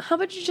like, how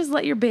about you just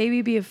let your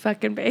baby be a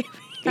fucking baby?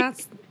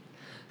 That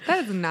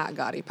is not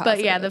gaudy positive.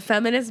 But yeah, the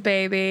feminist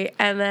baby.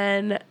 And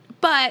then,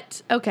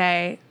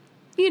 okay.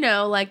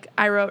 Like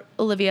I wrote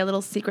Olivia a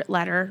little secret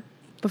letter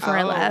before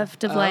I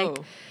left of like,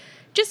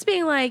 just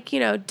being like,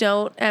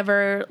 don't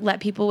ever let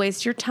people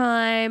waste your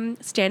time.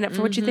 Stand up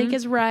for what you think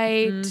is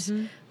right.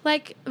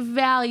 Like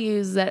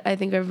values that I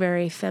think are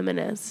very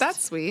feminist.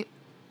 That's sweet.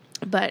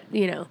 But,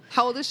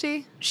 How old is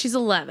she? She's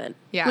 11.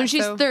 Yeah. When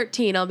she's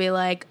 13, I'll be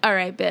like, all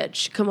right,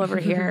 bitch, come over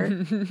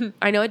here.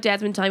 I know what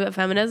Dad's been telling about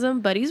feminism,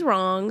 but he's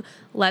wrong.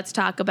 Let's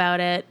talk about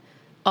it.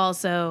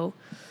 Also,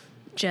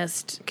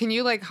 just... Can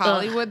you, like,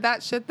 Hollywood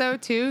that shit, though,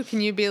 too?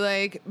 Can you be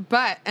like,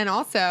 and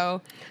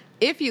also...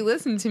 If you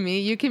listen to me,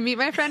 you can meet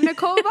my friend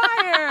Nicole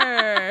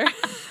Byer.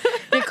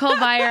 Nicole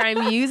Byer,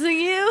 I'm using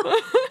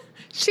you.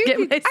 Get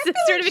my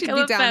sister to become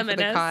a down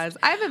feminist. For the cause.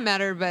 I haven't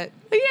met her, but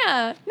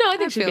yeah, no, I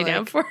think she'd be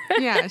down for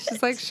it. Yeah,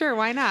 she's like, sure,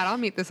 why not? I'll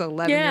meet this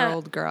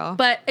 11-year-old girl.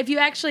 But if you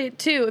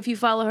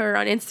follow her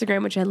on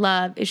Instagram, which I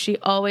love, is she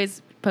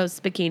always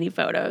posts bikini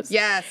photos.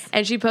 Yes,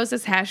 and she posts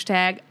this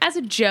hashtag as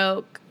a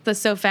joke, the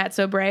So Fat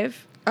So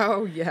Brave.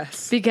 Oh,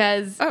 yes.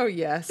 Because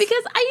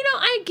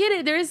I get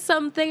it. There is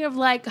something of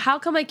like, how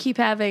come I keep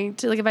having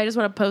to, like, if I just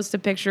want to post a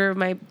picture of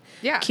my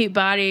cute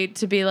body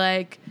to be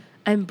like,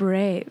 I'm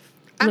brave.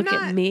 Look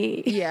at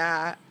me.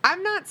 Yeah.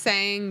 I'm not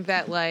saying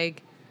that,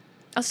 like...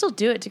 I'll still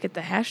do it to get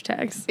the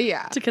hashtags.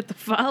 Yeah. To get the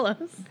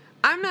follows.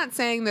 I'm not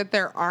saying that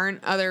there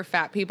aren't other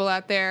fat people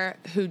out there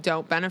who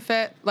don't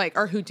benefit, like,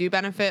 or who do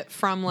benefit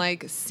from,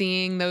 like,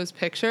 seeing those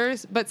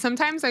pictures. But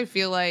sometimes I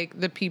feel like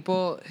the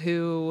people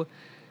who...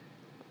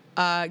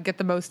 get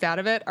the most out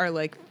of it are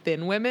like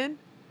thin women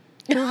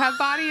who have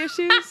body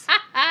issues,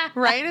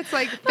 right? It's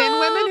like thin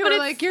women who are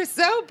like, you're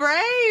so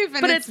brave.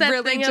 And it's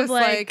really just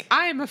like,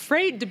 I am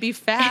afraid to be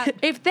fat.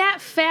 If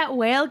that fat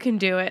whale can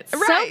do it, so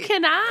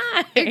can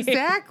I.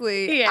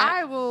 Exactly. Yeah.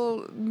 I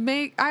will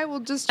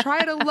just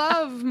try to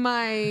love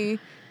my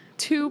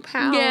 2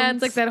 pounds. Yeah,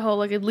 it's like that whole,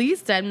 like, at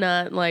least I'm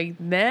not like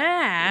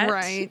that.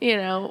 Right.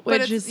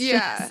 Which is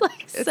just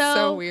like it's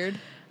so weird.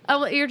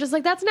 You're just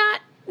like, that's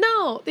not.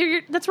 No,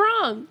 that's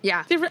wrong.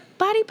 Yeah. They're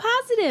body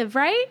positive,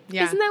 right?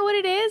 Yeah. Isn't that what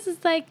it is?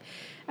 It's like,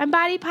 I'm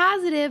body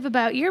positive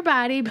about your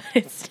body, but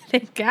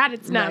thank God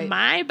it's not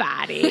my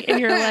body. And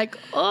you're like,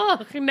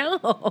 oh, no.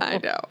 I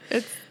know.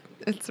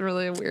 It's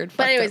really a weird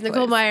But anyways,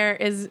 Nicole Byer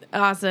is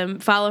awesome.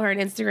 Follow her on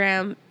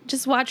Instagram.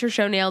 Just watch her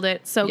show, Nailed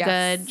It. So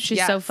good.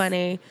 She's so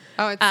funny.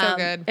 Oh, it's so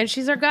good. And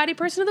she's our gaudy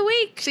person of the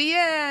week. She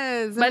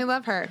is. And I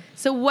love her.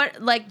 So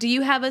what, like, do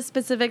you have a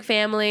specific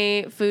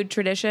family food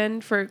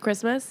tradition for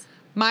Christmas?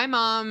 My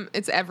mom,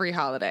 it's every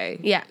holiday.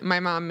 Yeah. My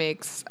mom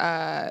makes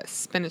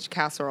spinach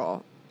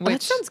casserole. Which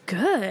that sounds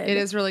good. It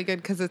is really good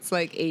because it's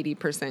like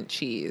 80%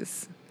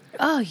 cheese.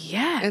 Oh,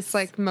 yes. It's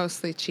like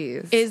mostly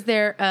cheese. Is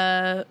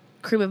there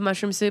cream of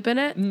mushroom soup in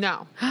it?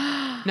 No.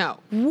 No.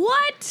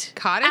 What?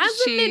 Cottage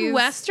cheese. As a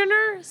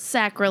Midwesterner,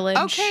 sacrilege.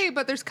 Okay,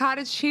 but there's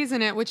cottage cheese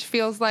in it, which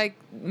feels like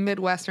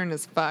Midwestern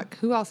as fuck.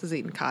 Who else is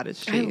eating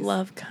cottage cheese? I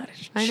love cottage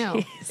cheese. I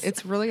know.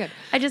 It's really good.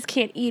 I just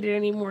can't eat it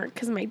anymore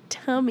because my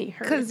tummy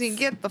hurts. Because you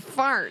get the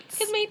farts.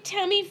 Because my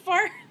tummy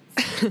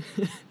farts.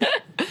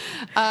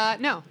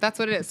 No, that's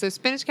what it is. So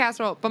spinach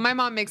casserole. But my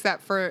mom makes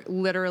that for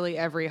literally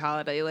every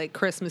holiday, like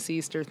Christmas,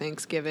 Easter,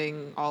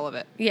 Thanksgiving, all of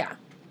it. Yeah.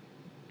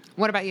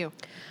 What about you?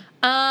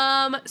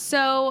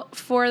 So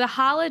for the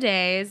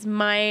holidays,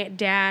 my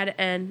dad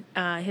and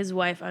his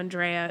wife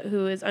Andrea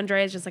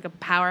is just like a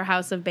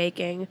powerhouse of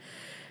baking.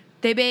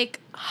 They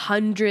bake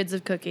hundreds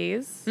of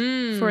cookies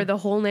for the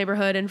whole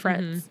neighborhood and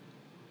friends.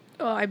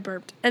 Oh, I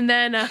burped. And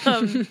then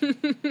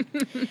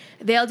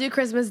they'll do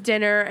Christmas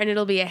dinner, and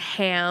it'll be a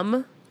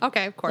ham.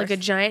 Okay, of course. Like a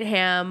giant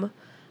ham.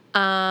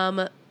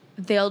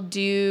 They'll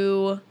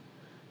do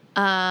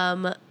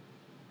what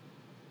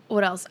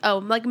else? Oh,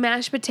 like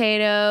mashed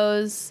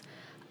potatoes.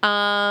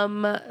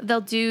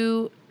 They'll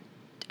do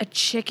a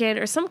chicken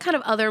or some kind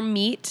of other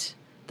meat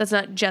that's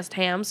not just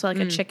ham, so like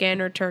a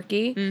chicken or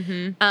turkey.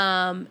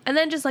 And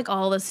then just like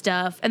all the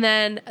stuff. And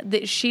then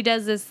she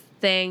does this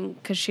thing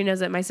because she knows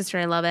that my sister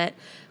and I love it,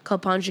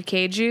 called pão de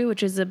queijo,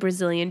 which is a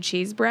Brazilian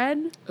cheese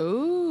bread.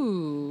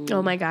 Ooh.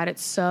 Oh my God,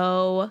 it's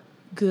so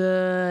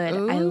good.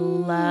 Ooh. I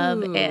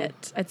love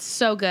it. It's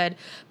so good.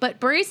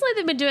 But recently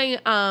they've been doing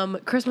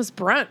Christmas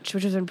brunch,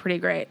 which has been pretty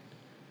great.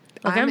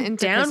 Like, I'm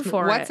down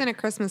for it. What's in a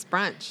Christmas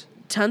brunch?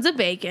 Tons of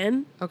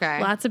bacon.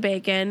 Okay. Lots of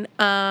bacon.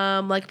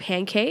 Like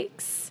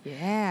pancakes.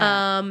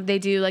 Yeah. They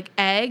do like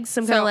eggs.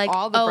 Some kind of like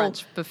all the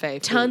brunch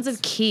buffet. Tons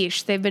of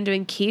quiche. They've been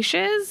doing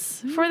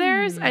quiches for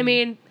theirs. I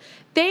mean,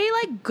 they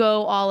like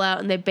go all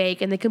out and they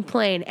bake and they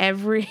complain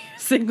every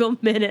single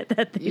minute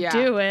that they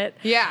do it.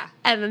 Yeah.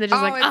 And then they're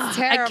just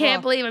I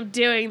can't believe I'm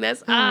doing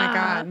this. Oh my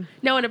God.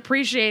 No one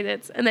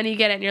appreciates it. And then you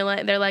get it and you're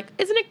like, they're like,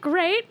 isn't it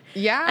great?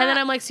 Yeah. And then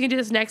I'm like, so you can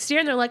do this next year?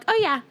 And they're like, oh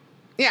yeah.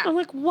 Yeah. I'm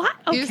like, what?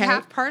 Okay. Just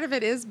half part of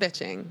it is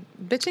bitching.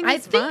 Bitching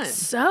is fun.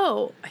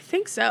 I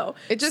think so.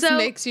 It just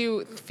makes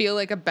you feel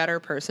like a better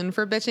person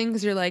for bitching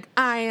because you're like,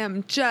 I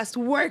am just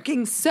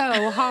working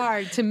so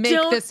hard to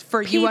make this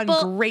for you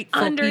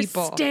ungrateful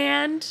people.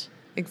 Understand?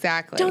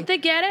 Exactly. Don't they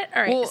get it?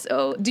 All right. Well,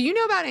 so, do you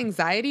know about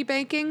anxiety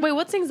baking? Wait,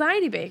 what's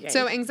anxiety baking?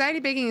 So anxiety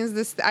baking is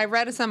this. I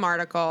read some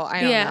article.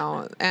 I don't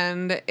know,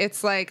 and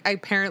it's like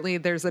apparently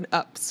there's an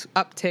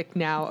uptick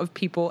now of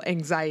people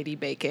anxiety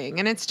baking,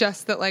 and it's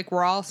just that like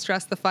we're all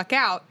stressed the fuck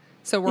out,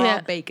 so we're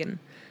all baking,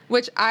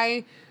 which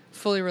I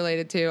fully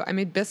related to. I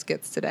made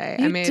biscuits today.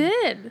 You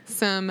did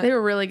some. They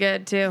were really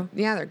good too.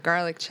 Yeah, they're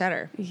garlic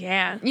cheddar.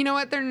 Yeah. You know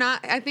what? They're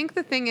not. I think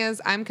the thing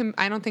is, I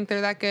don't think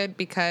they're that good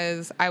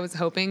because I was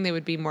hoping they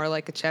would be more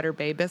like a Cheddar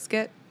Bay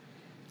biscuit.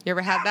 You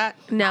ever had that?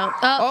 No.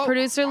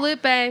 Producer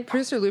Lupe.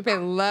 Producer Lupe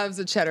loves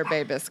a Cheddar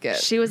Bay biscuit.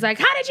 She was like,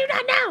 "How did you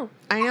not know?"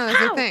 I know that's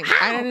the thing.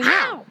 I didn't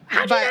know.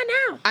 How did you not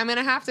know? I'm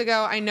gonna have to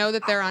go. I know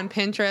that they're on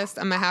Pinterest.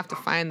 I'm gonna have to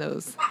find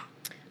those.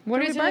 What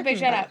are we barking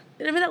about?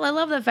 I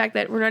love the fact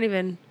that we don't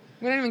even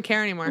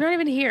care anymore. We're not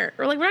even here.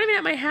 We're not even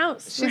at my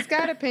house. She's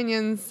got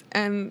opinions,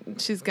 and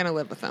she's gonna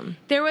live with them.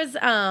 There was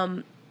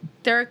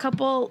there are a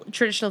couple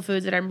traditional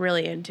foods that I'm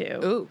really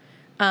into. Ooh.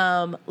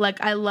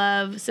 I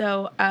love.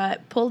 So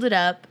pulled it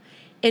up.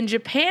 In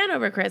Japan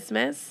over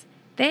Christmas,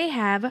 they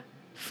have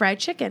fried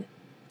chicken.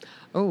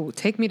 Oh,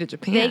 take me to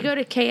Japan. They go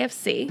to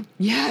KFC.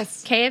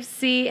 Yes.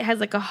 KFC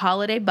has like a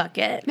holiday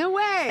bucket. No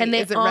way. And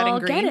they Is it all red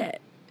and green? get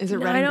it. Is it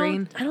red and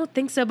green? I don't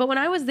think so. But when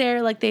I was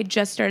there, like they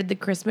just started the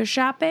Christmas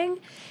shopping,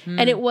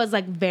 and it was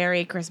like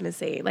very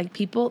Christmassy. Like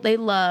people, they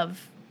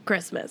love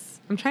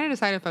Christmas. I'm trying to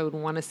decide if I would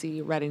want to see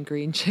red and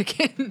green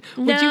chicken.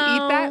 Would you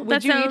eat that?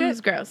 Would you eat it? That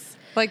sounds gross.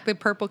 Like the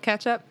purple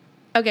ketchup?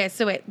 Okay,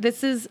 so wait.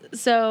 This is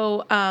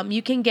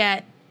you can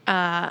get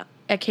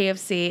at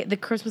KFC the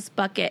Christmas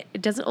bucket.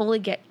 It doesn't only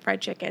get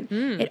fried chicken.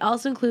 It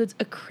also includes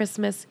a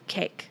Christmas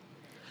cake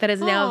that is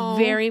now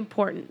very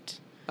important.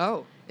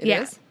 Oh, it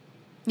is?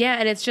 Yeah,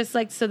 and it's just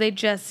like, so they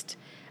just,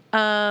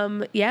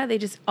 they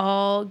just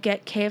all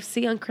get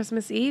KFC on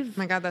Christmas Eve. Oh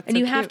my God, that's and so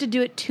you cute. have to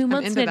do it 2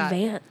 months in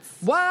advance.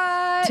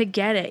 What? To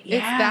get it. Yeah.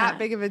 It's that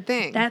big of a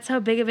thing. That's how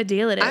big of a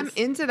deal it is. I'm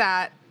into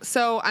that.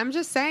 So I'm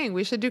just saying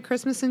we should do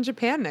Christmas in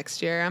Japan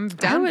next year. I'm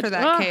down for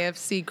that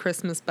KFC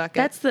Christmas bucket.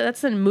 That's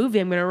the movie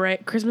I'm going to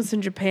write, Christmas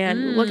in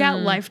Japan. Look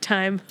out,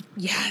 Lifetime.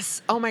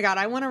 Yes. Oh my God,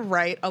 I want to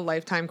write a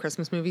Lifetime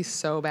Christmas movie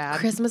so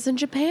bad. Christmas in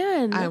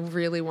Japan. I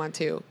really want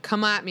to.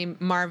 Come at me,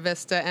 Mar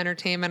Vista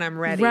Entertainment. I'm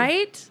ready.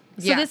 Right?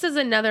 So this is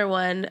another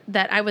one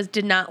that I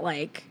did not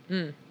like.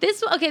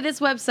 This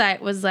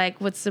website was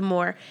like, what's some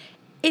more?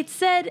 It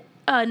said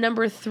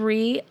number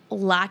 3,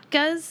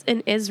 latkes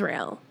in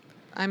Israel.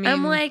 I mean,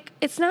 I'm like,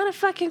 it's not a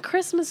fucking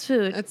Christmas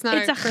food. It's not.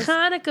 It's a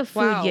Hanukkah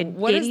food, you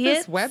what idiots.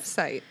 is this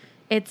website?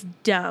 It's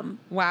dumb.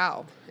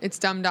 Wow. It's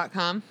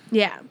dumb.com?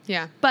 Yeah.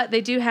 Yeah. But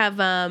they do have,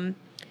 in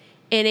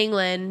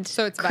England,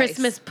 so it's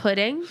Christmas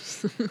pudding.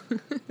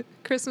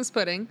 Christmas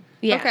pudding.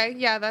 Yeah. Okay.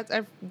 Yeah,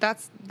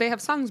 that's they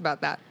have songs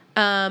about that.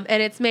 And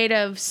it's made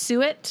of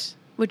suet,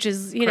 which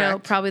is, you know,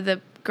 probably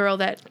the girl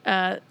that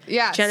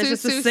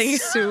Genesis was singing.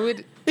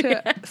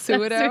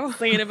 Suedo.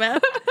 Singing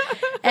about.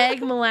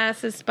 Egg,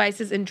 molasses,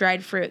 spices, and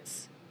dried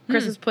fruits.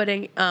 Christmas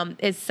pudding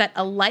is set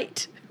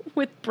alight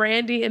with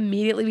brandy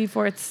immediately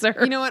before it's served.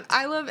 You know what?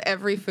 I love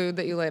every food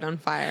that you light on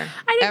fire.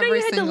 I didn't know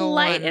you had to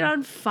light it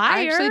on fire.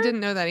 I actually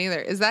didn't know that either.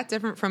 Is that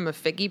different from a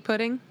figgy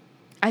pudding?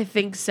 I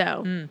think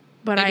so.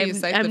 But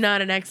I'm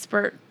not an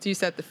expert. Do you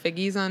set the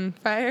figgies on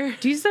fire?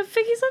 Do you set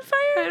figgies on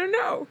fire? I don't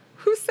know.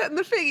 Who's setting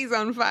the figgies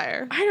on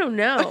fire? I don't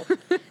know.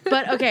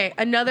 But okay,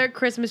 another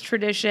Christmas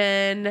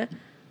tradition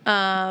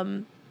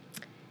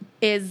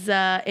is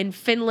in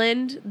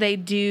Finland. They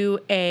do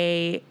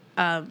a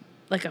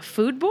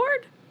food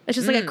board. It's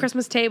just like a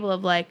Christmas table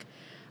of like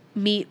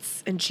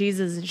meats and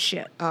cheeses and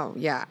shit. Oh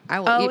yeah,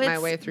 I will eat my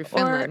way through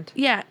Finland.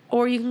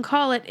 Or you can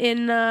call it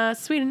in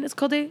Sweden. It's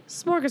called a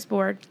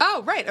smorgasbord.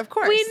 Oh right, of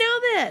course. We know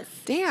this.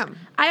 Damn.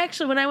 I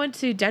actually, when I went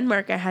to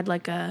Denmark, I had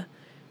like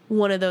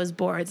one of those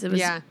boards. It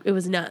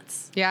was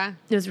nuts. Yeah,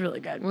 it was really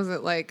good. Was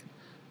it like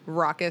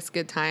raucous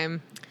good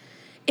time?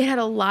 It had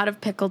a lot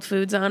of pickled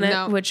foods on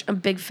it, which I'm a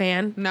big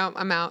fan. No,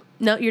 I'm out.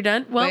 No, you're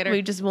done? Well,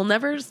 Later. we'll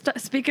never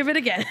speak of it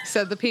again.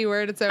 Said the P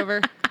word, it's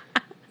over.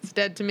 It's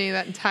dead to me,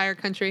 that entire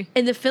country.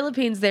 In the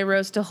Philippines, they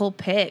roast a whole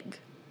pig.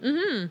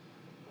 Mm-hmm.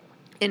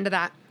 Into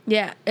that.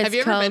 Yeah. Have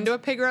you ever been to a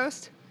pig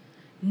roast?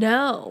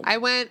 No. I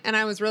went and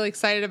I was really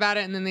excited about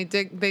it, and then they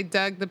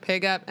dug the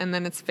pig up, and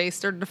then its face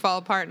started to fall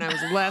apart, and I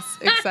was less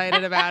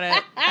excited about it.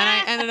 And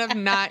I ended up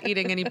not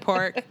eating any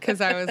pork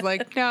because I was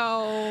like,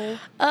 no.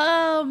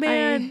 Oh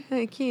man,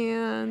 I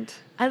can't.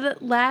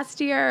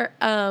 Last year,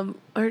 or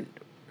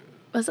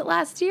was it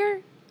last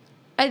year?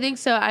 I think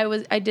so.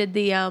 I did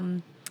the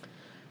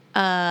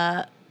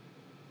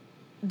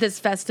this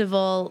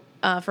festival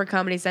for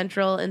Comedy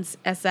Central and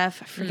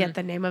SF. I forget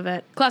the name of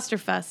it.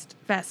 Clusterfest.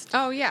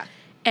 Oh, yeah.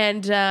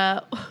 And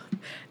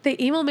they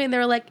emailed me and they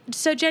were like,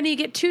 so Jenny, you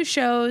get 2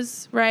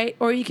 shows, right?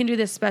 Or you can do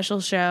this special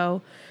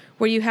show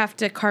where you have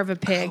to carve a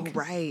pig. Oh,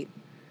 right.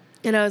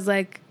 And I was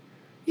like,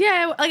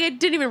 yeah, like I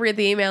didn't even read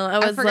the email. I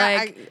was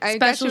like, I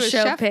special got you a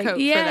show chef pig. coat for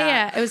Yeah, that.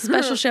 yeah. It was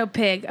special show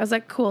pig. I was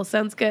like, cool,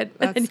 sounds good.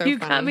 That's and so you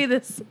got funny. me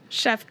this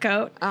chef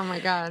coat. Oh my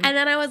God. And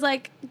then I was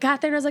like,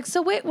 got there and I was like,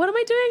 so wait, what am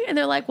I doing? And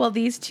they're like, well,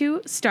 these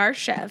 2 star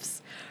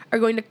chefs are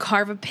going to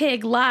carve a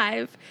pig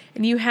live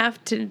and you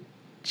have to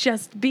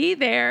just be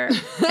there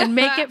and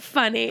make it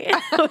funny. And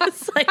I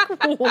was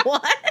like,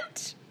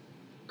 what?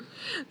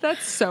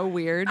 That's so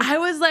weird. I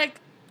was like,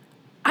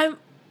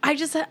 I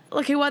just,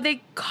 okay, well,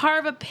 they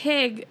carve a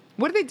pig.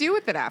 What do they do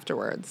with it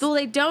afterwards? Well,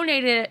 they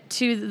donated it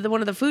to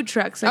one of the food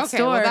trucks next Okay,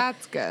 door. well,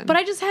 that's good. But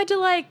I just had to,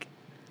 like,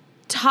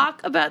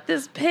 talk about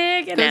this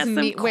pig and ask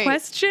them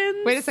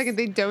questions. Wait a second.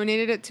 They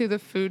donated it to the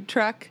food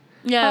truck?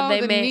 Yeah,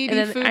 they the made needy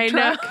and then food I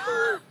truck.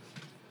 know.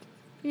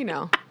 You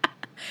know.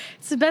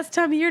 It's the best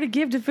time of year to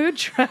give to food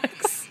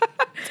trucks.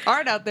 It's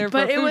hard out there for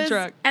But a it food was,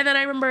 truck. and then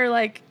I remember,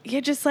 like,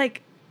 you just,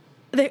 like,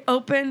 they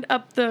opened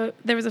up there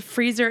was a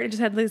freezer and it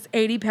just had this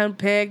 80-pound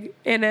pig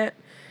in it.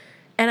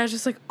 And I was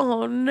just like,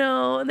 oh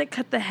no. And they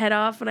cut the head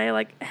off and I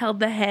like held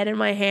the head in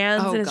my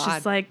hands. Oh, and it's God.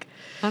 just like,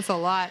 That's a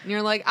lot. And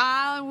you're like,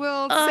 I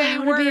will oh, say I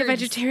want words. to be a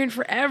vegetarian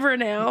forever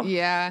now.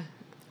 Yeah.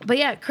 But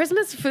yeah,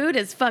 Christmas food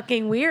is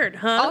fucking weird,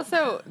 huh?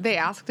 Also, they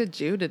asked a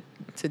Jew to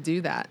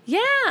do that. Yeah.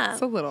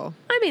 It's a little.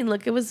 I mean,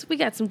 look, we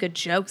got some good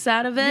jokes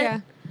out of it.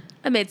 Yeah.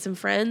 I made some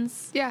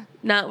friends. Yeah.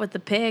 Not with the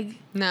pig.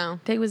 No.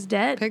 Pig was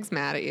dead. Pig's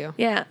mad at you.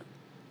 Yeah.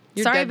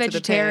 You're Sorry, dead to the pig.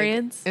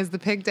 vegetarians. Is the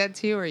pig dead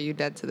to you or are you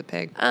dead to the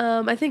pig?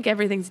 I think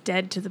everything's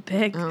dead to the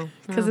pig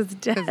because it's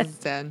dead. Because it's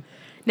dead.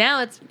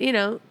 Now it's,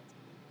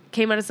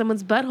 came out of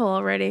someone's butthole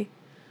already.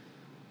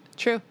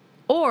 True.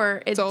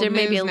 Or It's old there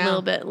may be a news now.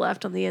 little bit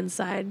left on the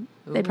inside.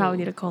 They probably Ooh.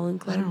 need a colon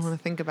I cleanse. don't want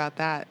to think about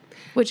that.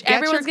 Which Get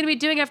everyone's your- going to be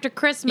doing after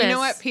Christmas. You know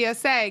what?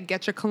 PSA,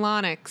 get your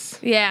colonics.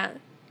 Yeah.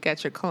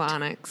 Get your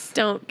colonics.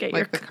 Don't get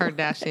your Like the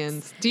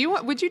Kardashians.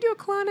 Would you do a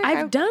colonic?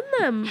 I've done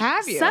them.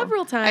 Have you?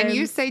 Several times. And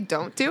you say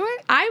don't do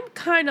it? I'm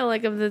kind of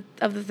like of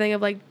the thing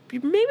of like,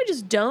 maybe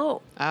just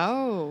don't.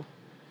 Oh.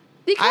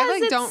 Because I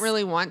it's- don't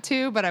really want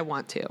to, but I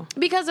want to.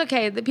 Because,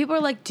 okay, the people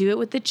are like, do it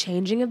with the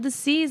changing of the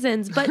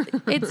seasons, but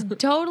it's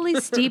totally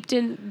steeped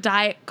in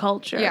diet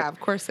culture. Yeah, of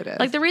course it is.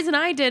 Like, the reason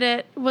I did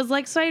it was,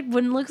 like, so I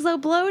wouldn't look so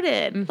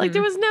bloated. Mm-hmm. Like,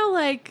 there was no,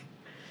 like...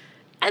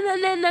 And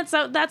then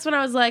that's when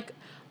I was like,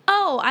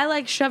 oh, I,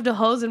 like, shoved a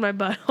hose in my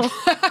butthole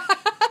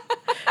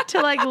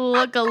to, like,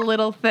 look a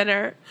little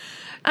thinner.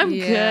 I'm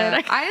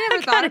good. I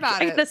never thought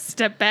about I it. gotta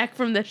step back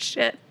from this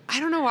shit. I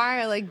don't know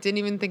why I didn't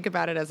even think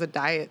about it as a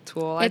diet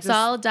tool. It's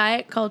all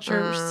diet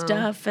culture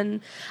stuff.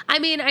 And I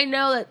mean, I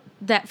know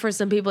that for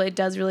some people it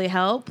does really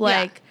help.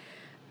 Like,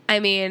 I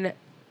mean,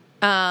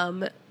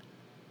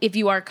 if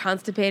you are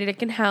constipated, it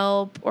can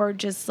help, or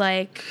just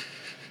like,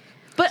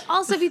 but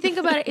also if you think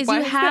about it,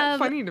 Why is that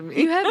funny to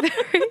me? You have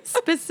very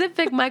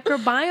specific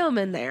microbiome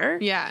in there.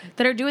 Yeah.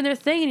 That are doing their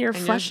thing and you're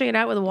flushing it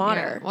out with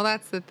water. Yeah. Well,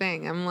 that's the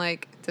thing. I'm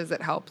like, does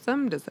it help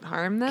them? Does it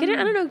harm them? I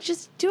don't know,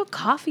 just do a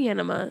coffee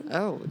enema.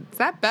 Oh, is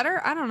that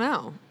better? I don't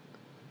know.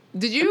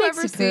 Did you makes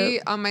ever you see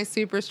poop. on My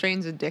Super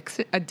Strange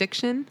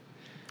Addiction?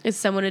 Is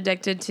someone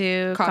addicted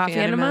to coffee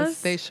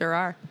enemas? They sure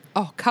are.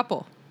 Oh,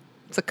 couple.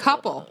 It's a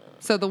couple.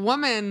 So the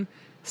woman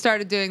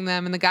started doing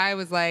them, and the guy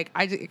was like,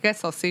 I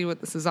guess I'll see what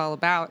this is all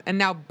about. And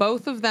now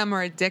both of them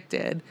are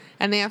addicted,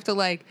 and they have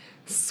to,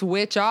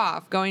 switch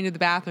off going to the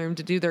bathroom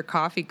to do their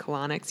coffee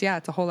colonics. Yeah,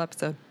 it's a whole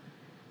episode.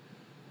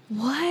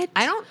 What?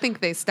 I don't think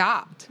they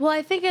stopped. Well,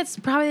 I think it's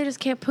probably they just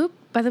can't poop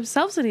by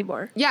themselves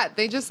anymore. Yeah,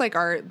 they just,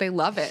 they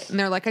love it. And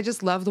they're like, I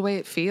just love the way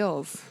it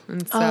feels.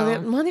 And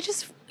so... They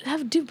just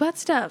do butt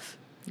stuff.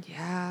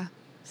 Yeah.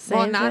 Same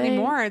well, not thing.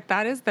 anymore.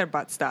 That is their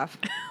butt stuff.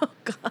 Oh,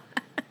 God.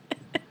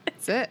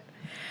 That's it.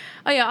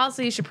 Oh, yeah.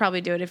 Also, you should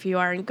probably do it if you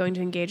are going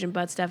to engage in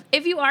butt stuff.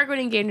 If you are going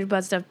to engage in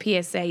butt stuff,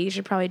 PSA, you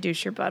should probably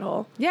douche your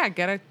butthole. Yeah,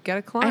 get a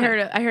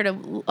colonic. I heard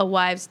a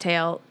wives'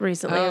 tale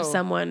recently of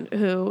someone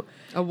who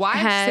A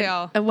wives'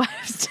 tale. A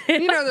wives' tale.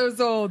 You know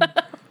those old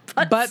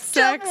butt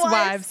sex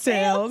wives'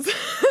 tales.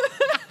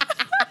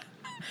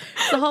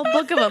 The whole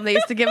book of them. They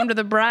used to give them to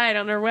the bride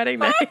on her wedding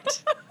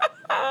night.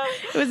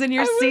 It was in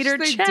your cedar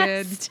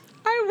chest.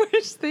 I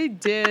wish they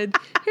did.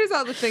 Here's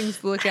all the things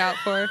to look out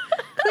for.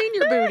 Clean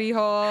your booty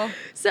hole.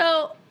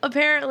 So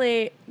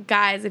apparently,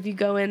 guys, if you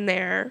go in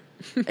there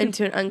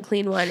into an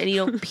unclean one and you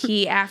don't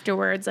pee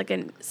afterwards like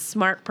a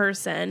smart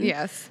person,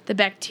 Yes. the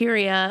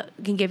bacteria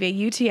can give you a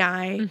UTI.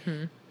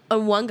 Mm-hmm.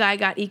 And one guy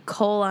got E.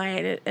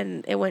 coli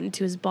and it went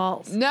into his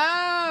balls.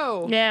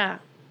 No. Yeah.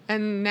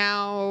 And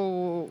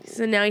now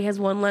So now he has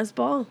one less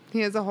ball.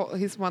 he's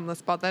one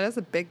less ball. That is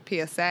a big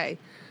PSA.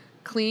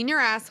 Clean your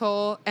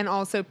asshole and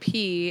also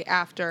pee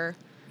after.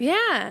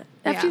 Yeah.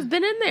 After you've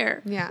been in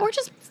there. Yeah. Or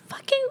just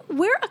fucking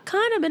wear a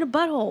condom in a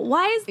butthole.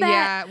 Why is that?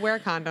 Yeah, wear a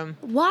condom.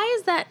 Why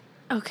is that?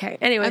 Okay.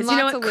 Anyways, And you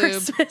know lots what? of lube.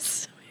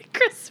 Christmas.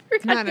 Chris, I'm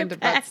not into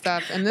butt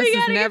stuff, and this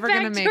is never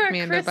going to make me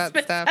into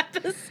butt stuff.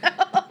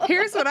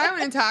 Here's what I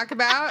want to talk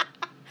about.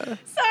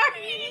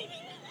 Sorry.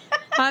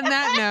 On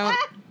that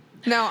note,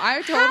 no,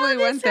 I totally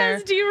went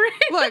there.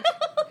 Look,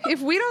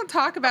 if we don't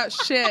talk about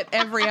shit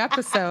every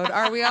episode,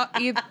 are we all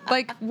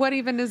like? What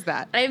even is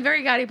that? I am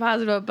very gaudy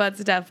positive about butt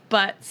stuff,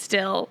 but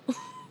still.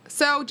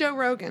 So Joe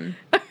Rogan.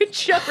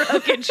 Joe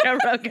Rogan.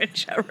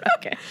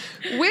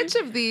 Which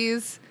of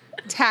these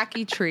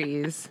tacky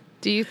trees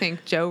do you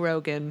think Joe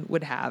Rogan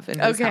would have in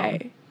his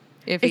home?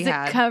 If he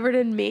had. Is it covered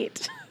in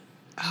meat?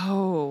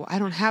 Oh, I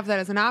don't have that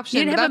as an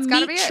option. You'd have a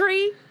meat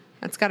tree?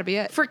 That's got to be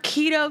it. For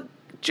keto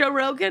Joe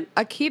Rogan?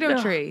 A keto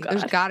tree. God.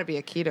 There's got to be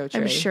a keto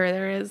tree. I'm sure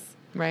there is.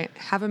 Right.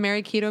 Have a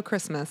Merry Keto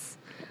Christmas.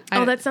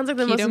 That sounds like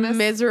the most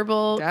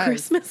miserable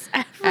Christmas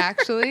ever.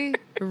 Actually,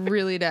 it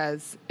really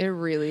does. It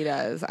really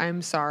does.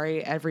 I'm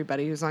sorry,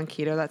 everybody who's on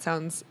keto. That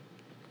sounds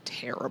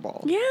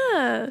terrible.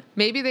 Yeah.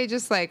 Maybe they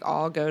just like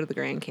all go to the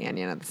Grand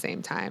Canyon at the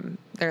same time.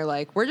 They're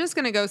like, we're just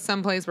going to go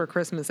someplace where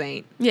Christmas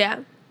ain't.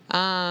 Yeah.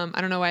 I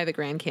don't know why the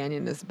Grand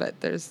Canyon is, but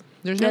there's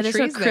no trees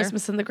there.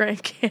 Christmas in the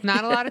Grand Canyon.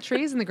 Not a lot of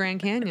trees in the Grand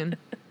Canyon.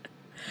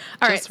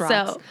 All right,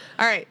 all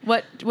right.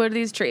 What are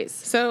these trees?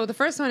 So the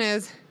first one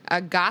is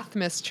a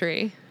Gothmas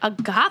tree. A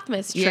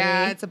Gothmas tree?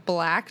 Yeah, it's a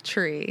black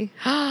tree.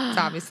 It's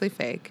obviously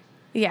fake.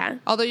 Yeah.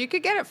 Although you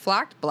could get it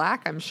flocked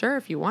black, I'm sure,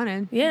 if you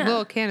wanted. Yeah. A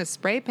little can of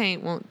spray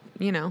paint won't,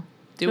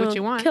 do what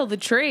you want. Kill the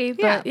tree,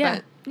 but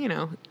but,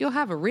 you'll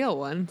have a real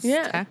one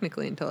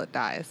technically until it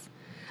dies.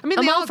 I mean,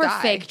 I'm all for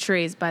fake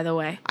trees, by the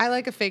way. I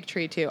like a fake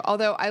tree, too.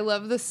 Although I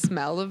love the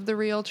smell of the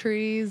real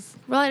trees.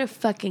 Light a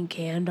fucking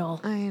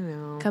candle. I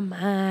know. Come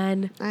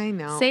on. I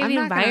know. Save the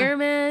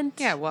environment.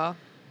 Yeah, well,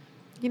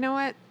 you know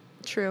what?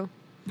 True.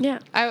 Yeah.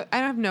 I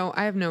have no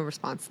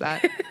response to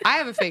that. I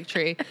have a fake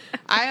tree.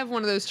 I have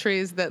one of those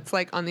trees that's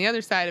like on the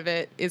other side of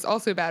it is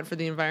also bad for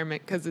the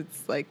environment because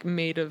it's like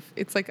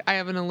I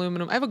have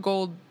a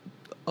gold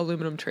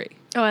aluminum tree.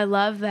 Oh, I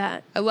love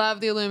that. I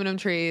love the aluminum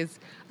trees.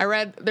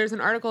 There's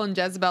an article in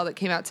Jezebel that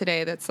came out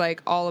today that's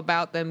like all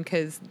about them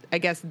because I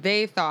guess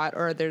they thought,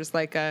 or there's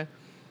like a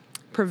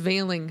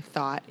prevailing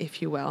thought,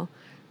 if you will,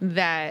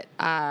 that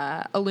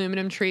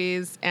aluminum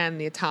trees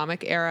and the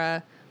atomic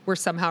era were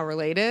somehow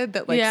related,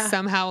 that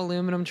somehow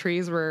aluminum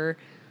trees were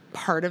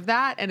part of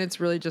that. And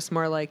it's really just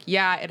more like,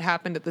 it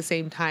happened at the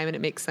same time and it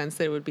makes sense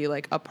that it would be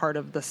like a part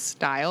of the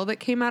style that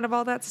came out of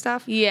all that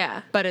stuff.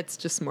 Yeah. But it's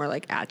just more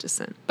like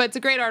adjacent. But it's a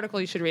great article.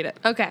 You should read it.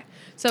 Okay.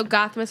 So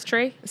Gothmas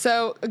tree?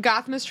 So a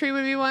Gothmas tree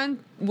would be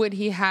one. Would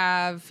he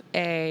have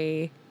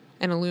an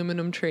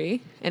aluminum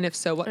tree? And if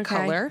so, what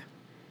color?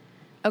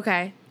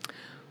 Okay.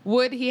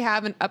 Would he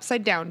have an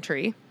upside down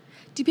tree?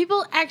 Do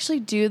people actually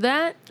do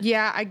that?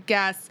 Yeah, I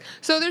guess.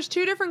 So there's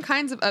two different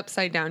kinds of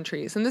upside down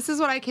trees. And this is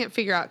what I can't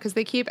figure out because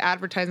they keep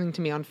advertising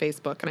to me on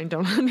Facebook and I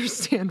don't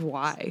understand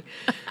why.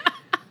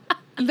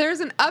 There's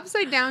an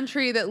upside down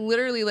tree that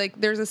literally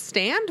there's a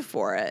stand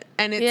for it.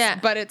 And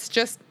but it's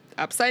just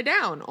upside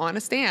down on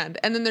a stand.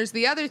 And then there's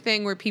the other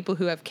thing where people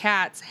who have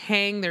cats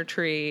hang their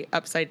tree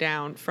upside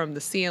down from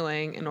the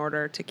ceiling in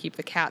order to keep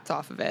the cats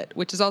off of it,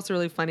 which is also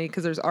really funny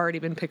because there's already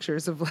been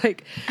pictures of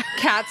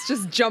cats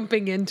just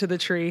jumping into the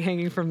tree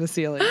hanging from the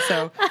ceiling.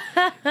 So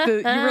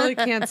you really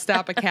can't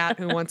stop a cat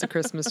who wants a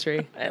Christmas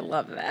tree. I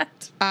love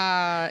that.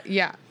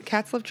 Yeah,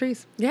 cats love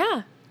trees.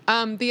 Yeah.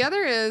 The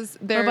other is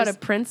there's... What about a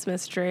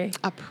Princemas tree?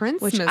 A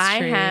Princemas tree? Which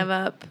I have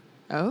up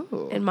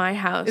in my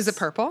house. Is it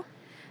purple?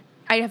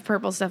 I have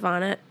purple stuff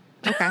on it.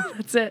 Okay.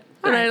 That's it.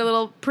 And I had a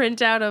little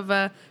printout of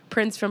a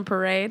Prince from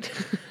Parade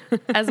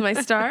as my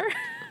star.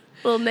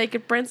 Little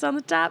naked Prince on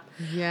the top.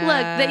 Yes.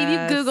 Look, if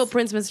you Google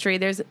Princemas tree,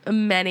 there's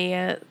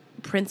many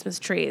Princemas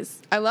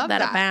trees. I love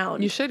that.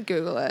 Abound. You should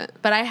Google it.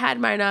 But I had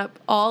mine up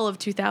all of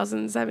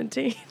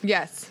 2017.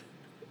 Yes.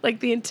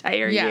 The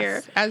entire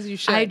year. As you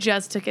should. I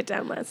just took it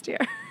down last year.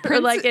 Or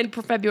in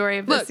February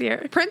of this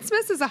year.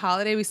 Princemas is a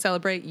holiday we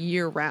celebrate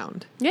year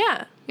round.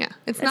 Yeah. Yeah.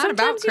 It's not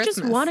about Christmas. Sometimes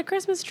you just want a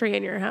Christmas tree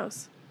in your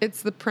house.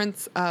 It's the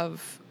Prince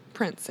of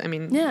Prince. I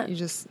mean, you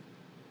just...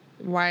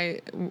 Why?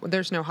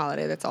 There's no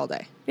holiday that's all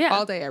day. Yeah.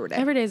 All day, every day.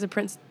 Every day is a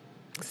Prince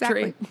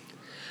tree.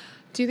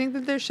 Do you think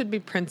that there should be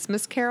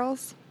Princemas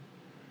carols?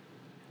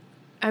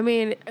 I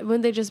mean,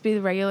 wouldn't they just be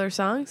the regular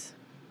songs?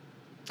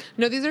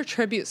 No, these are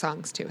tribute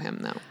songs to him,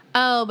 though.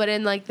 Oh, but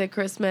in the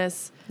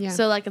Christmas. Yeah.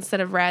 So instead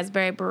of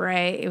Raspberry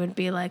Beret, it would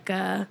be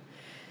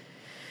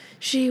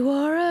she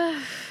wore a...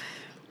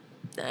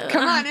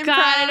 Come on, improv. God,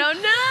 I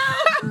don't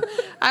know.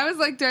 I was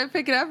like, do I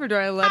pick it up or do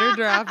I let her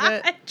drop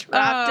it? I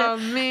dropped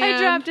it. Oh, man. I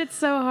dropped it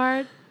so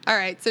hard. All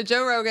right, so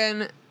Joe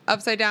Rogan,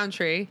 upside down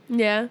tree.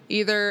 Yeah.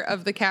 Either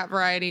of the cat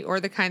variety or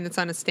the kind that's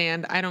on a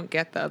stand. I don't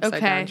get the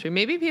upside down tree.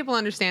 Maybe people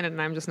understand it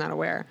and I'm just not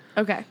aware.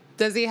 Okay.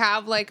 Does he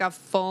have a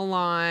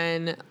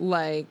full-on,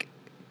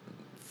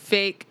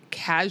 fake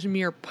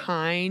cashmere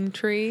pine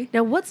tree?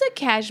 Now, what's a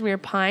cashmere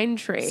pine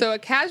tree? So a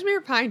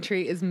cashmere pine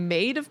tree is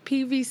made of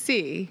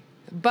PVC,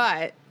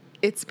 but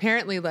it's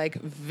apparently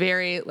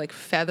very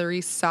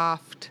feathery,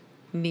 soft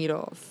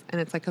needles, and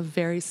it's a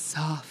very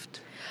soft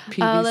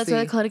PVC. Oh, that's why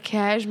they call it a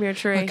cashmere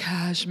tree. A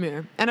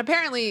cashmere. And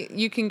apparently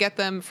you can get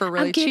them for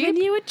really cheap. I'm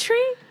giving you a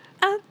tree,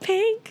 a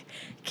pink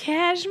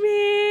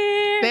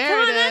cashmere. There Come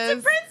it on, that's is.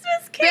 a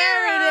Christmas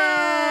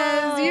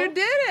Carol. There it is. You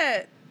did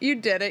it. You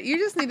did it. You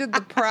just needed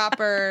the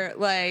proper,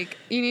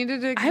 you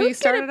needed to I would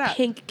started get a up.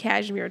 pink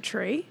cashmere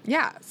tree.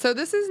 Yeah. So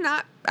this is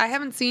not, I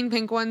haven't seen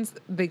pink ones.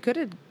 They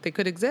could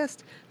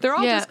exist. They're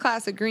all just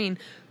classic green.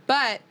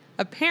 But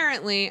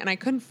apparently, and I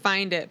couldn't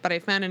find it, but I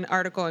found an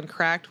article in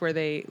Cracked where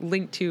they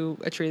linked to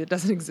a tree that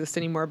doesn't exist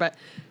anymore. But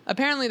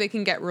apparently they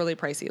can get really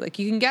pricey. Like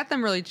you can get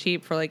them really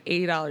cheap for like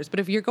 $80. But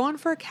if you're going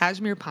for a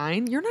cashmere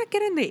pine, you're not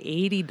getting the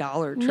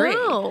 $80 tree.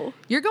 No.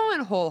 You're going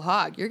whole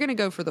hog. You're going to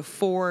go for the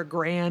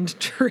 $4,000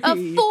 tree. A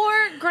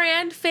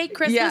 $4,000 fake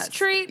Christmas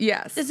tree?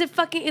 Yes. Is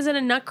it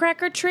a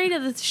nutcracker tree?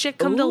 Does this shit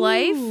come to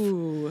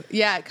life?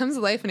 Yeah, it comes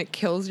to life and it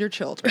kills your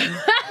children.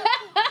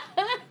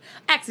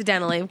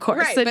 Accidentally, of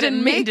course. Right, I but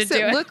didn't it mean to makes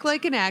do it. look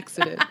like an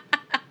accident.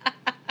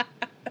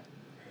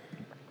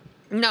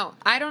 No,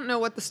 I don't know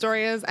what the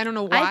story is. I don't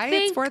know why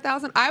it's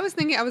 4,000. I was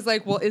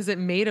like, well, is it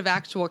made of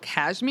actual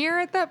cashmere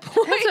at that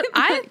point? That's what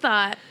I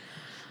thought.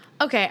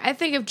 Okay, I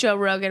think if Joe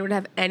Rogan would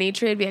have any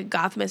tree, it'd be a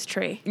Gothmas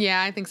tree.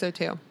 Yeah, I think so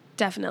too.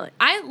 Definitely.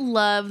 I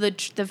love the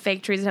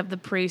fake trees that have the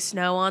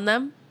pre-snow on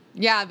them.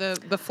 Yeah,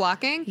 the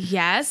flocking.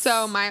 Yes.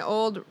 So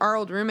our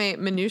old roommate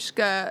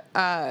Manushka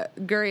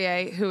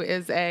Guerrier, who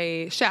is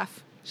a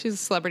chef, she's a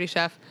celebrity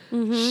chef.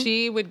 Mm-hmm.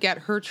 She would get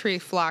her tree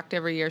flocked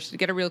every year. She'd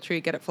get a real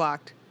tree, get it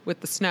flocked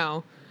with the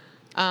snow,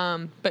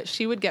 but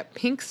she would get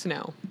pink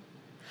snow.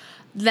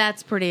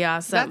 That's pretty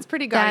awesome. That's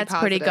pretty gaudy positive.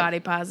 Pretty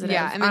gaudy positive.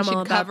 Yeah, and then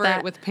she'd cover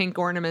it with pink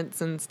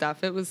ornaments and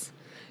stuff. It was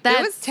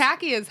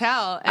tacky as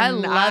hell. And I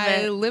love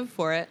it. I live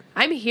for it.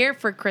 I'm here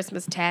for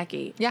Christmas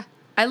tacky. Yeah.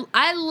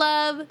 I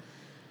love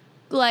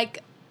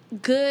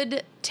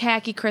good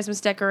tacky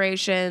Christmas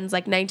decorations,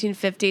 like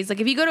 1950s. Like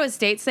if you go to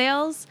estate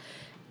sales,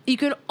 you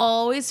can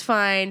always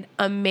find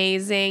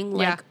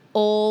amazing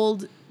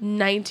old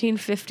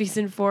 1950s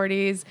and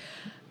 40s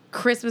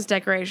Christmas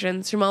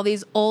decorations from all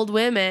these old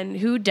women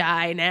who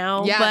die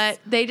now, but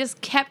they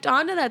just kept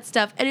onto that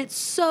stuff, and it's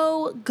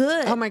so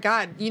good. Oh my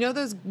God.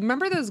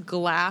 Remember those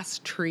glass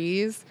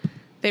trees?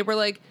 They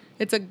were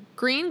it's a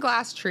green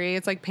glass tree.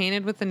 It's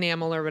painted with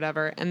enamel or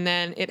whatever. And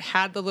then it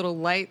had the little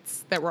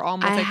lights that were all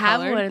multicolored. I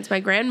have one. It's my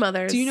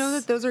grandmother's. Do you know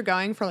that those are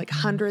going for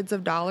hundreds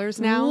of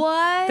dollars now?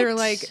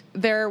 What?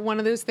 They're one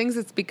of those things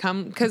that's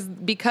become,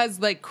 because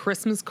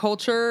Christmas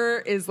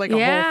culture is a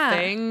whole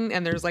thing,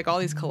 and there's all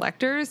these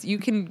collectors. You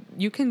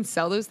can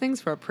sell those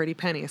things for a pretty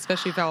penny,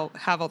 especially if they'll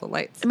have all the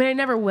lights. I mean, I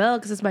never will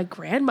because it's my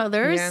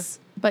grandmother's. Yeah.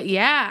 But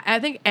yeah, I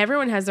think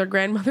everyone has their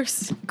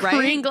grandmother's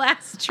green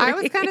glass tree. I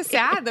was kind of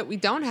sad that we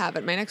don't have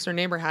it. My next door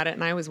neighbor had it,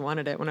 and I always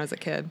wanted it when I was a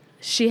kid.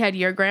 She had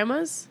your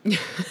grandma's?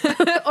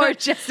 Or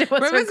just it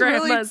was her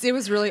grandma's? It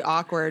was really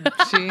awkward.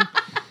 She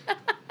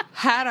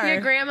had our...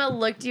 Your grandma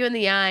looked you in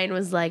the eye and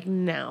was like,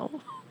 no.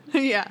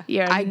 Yeah.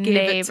 Your gave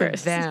neighbors. it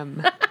to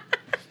them.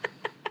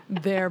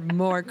 They're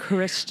more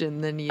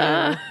Christian than you.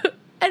 And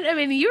I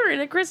mean, you were in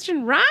a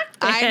Christian rock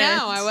band. I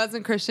know. I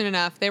wasn't Christian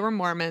enough. They were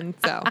Mormon,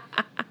 so...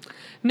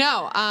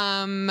 No,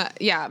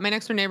 my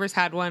next door neighbors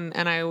had one,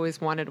 and I always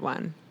wanted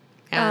one.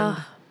 And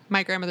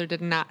my grandmother did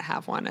not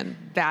have one, and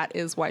that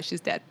is why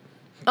she's dead.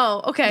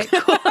 Oh, okay.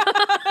 Cool.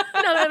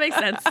 No, that makes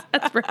sense.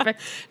 That's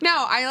perfect. No,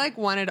 I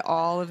wanted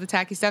all of the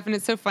tacky stuff, and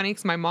it's so funny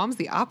because my mom's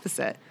the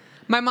opposite.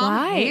 My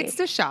mom hates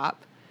to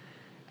shop,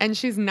 and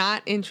she's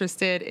not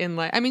interested in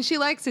she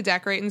likes to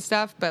decorate and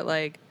stuff, but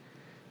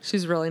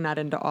she's really not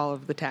into all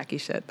of the tacky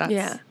shit.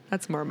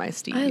 That's more my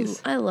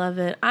steez. I love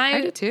it.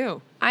 I do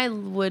too. I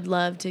would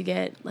love to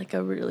get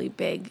a really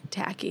big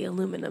tacky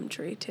aluminum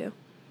tree too.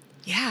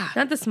 Yeah.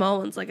 Not the small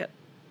ones, a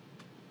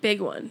big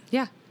one.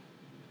 Yeah.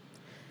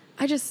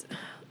 I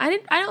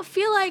don't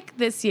feel like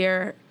this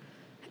year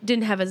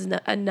didn't have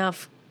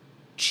enough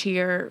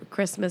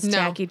Christmas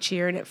tacky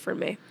cheer in it for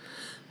me.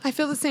 I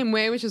feel the same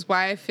way, which is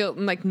why I feel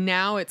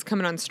now it's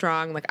coming on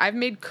strong. I've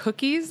made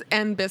cookies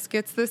and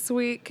biscuits this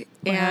week,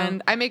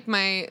 and I make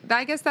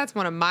I guess that's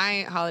one of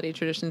my holiday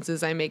traditions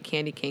is I make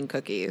candy cane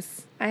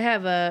cookies. I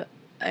have a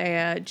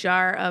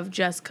jar of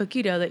just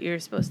cookie dough that you're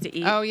supposed to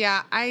eat. Oh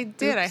yeah, I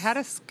did. Oops. I had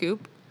a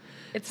scoop.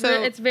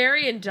 It's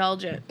very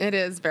indulgent. It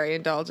is very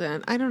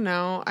indulgent. I don't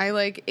know.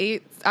 I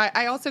ate.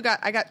 I also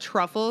got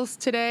truffles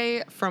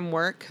today from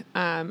work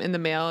in the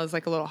mail as a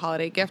little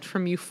holiday gift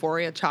from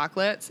Euphoria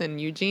Chocolates in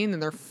Eugene,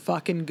 and they're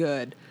fucking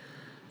good.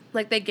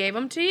 They gave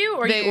them to you,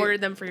 or you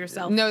ordered them for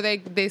yourself? No,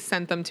 they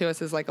sent them to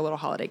us as a little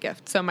holiday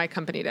gift. So my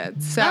company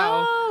did.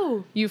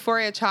 So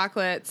Euphoria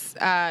Chocolates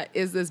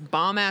is this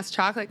bomb-ass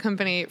chocolate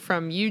company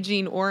from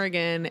Eugene,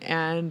 Oregon,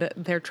 and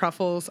their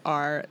truffles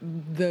are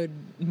the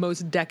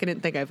most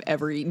decadent thing I've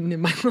ever eaten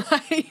in my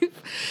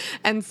life.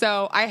 And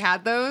so I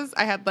had those.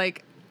 I had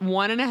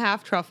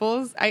 1.5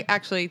 truffles. I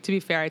actually, to be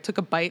fair, I took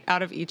a bite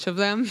out of each of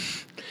them.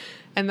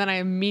 And then I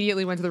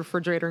immediately went to the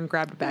refrigerator and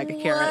grabbed a bag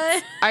of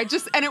carrots.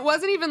 And it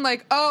wasn't even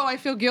I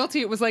feel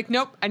guilty. It was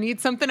nope, I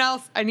need something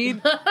else. I need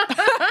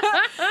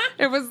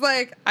It was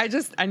like,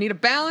 I need a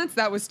balance.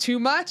 That was too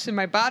much, and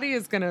my body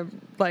is going to,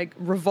 like,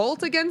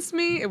 revolt against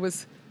me. It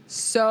was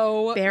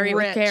so Berry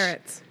rich. with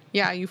carrots.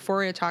 Yeah,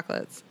 Euphoria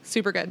chocolates.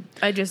 Super good.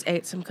 I just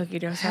ate some cookie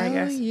dough, I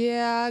guess.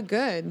 Yeah,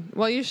 good.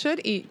 Well, you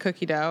should eat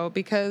cookie dough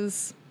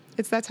because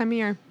it's that time of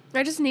year.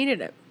 I just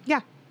needed it.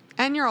 Yeah.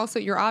 And you're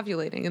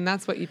ovulating, and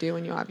that's what you do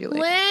when you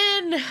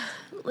ovulate.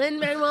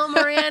 Lin-Manuel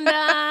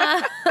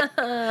Miranda.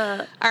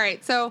 All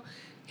right, so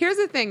here's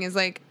the thing is,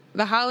 like,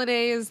 the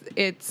holidays,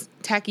 it's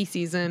tacky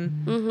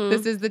season. Mm-hmm.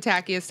 This is the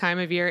tackiest time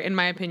of year, in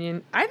my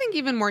opinion. I think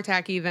even more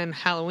tacky than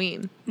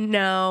Halloween.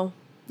 No.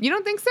 You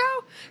don't think so?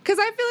 Because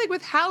I feel like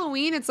with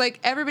Halloween, it's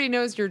like everybody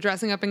knows you're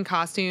dressing up in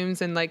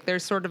costumes and, like,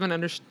 there's sort of an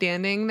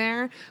understanding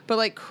there. But,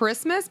 like,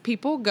 Christmas,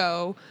 people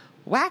go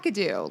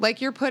wackadoo. Like,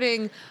 you're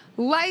putting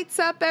lights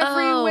up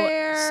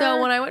everywhere. Oh,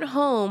 so when I went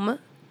home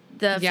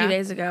a few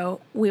days ago,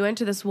 we went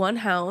to this one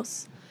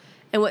house,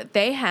 and what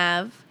they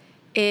have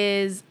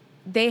is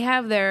they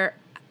have their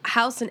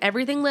house and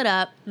everything lit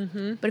up,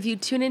 but if you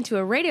tune into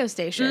a radio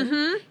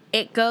station,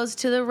 it goes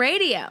to the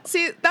radio.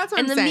 See, that's what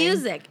I'm saying. And the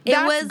music. It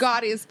was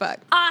gaudy as fuck.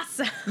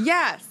 Awesome.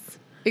 Yes,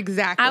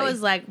 exactly. I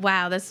was like,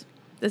 wow, this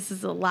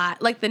is a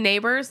lot. Like the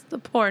neighbors, the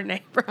poor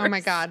neighbors. Oh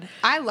my God.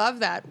 I love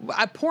that.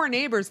 Poor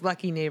neighbors,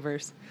 lucky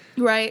neighbors.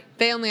 Right.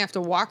 They only have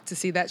to walk to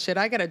see that shit.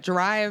 I got to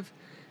drive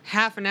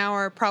half an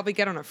hour, probably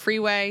get on a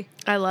freeway.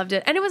 I loved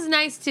it. And it was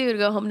nice, too, to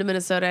go home to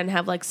Minnesota and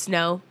have, like,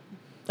 snow.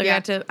 Like,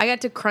 yeah. I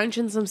got to crunch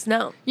in some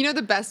snow. You know,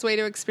 the best way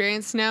to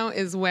experience snow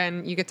is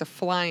when you get to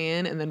fly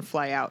in and then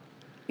fly out.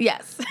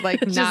 Yes.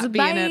 Like, not be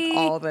in it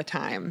all the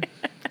time.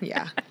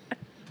 Yeah.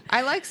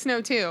 I like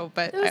snow, too,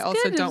 but I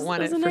also don't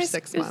want it for 6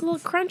 months. It was a little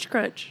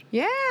crunch.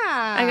 Yeah.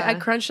 I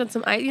crunched on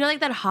some ice. You know, like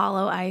that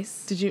hollow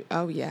ice? Did you?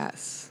 Oh,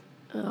 yes.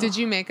 Oh. Did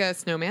you make a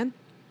snowman?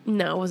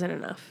 No, it wasn't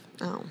enough.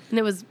 Oh. And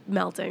it was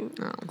melting.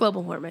 Oh.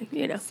 Global warming,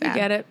 you know. Sad. You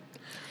get it.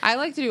 I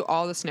like to do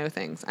all the snow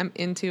things. I'm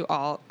into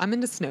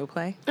snow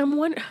play. I'm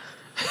wondering.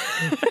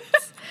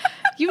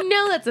 You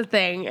know that's a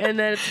thing, and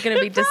then it's going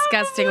to be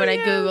disgusting when I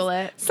Google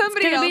it.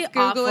 Somebody else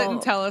Google it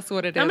and tell us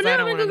what it is. I'm going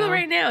to Google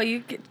right now.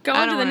 You go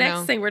on to the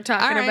next thing we're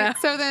talking about.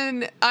 So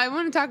then I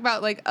want to talk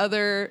about like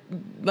other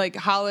like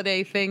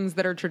holiday things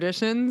that are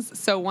traditions.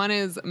 So one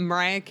is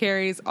Mariah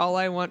Carey's "All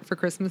I Want for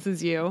Christmas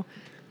Is You"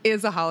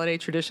 is a holiday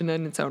tradition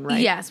in its own right.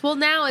 Yes. Well,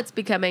 now it's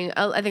becoming,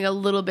 I think, a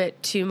little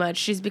bit too much.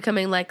 She's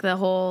becoming like the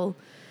whole.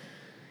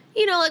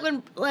 You know, like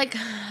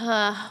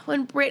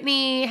when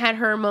Britney had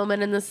her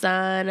moment in the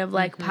sun of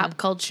like pop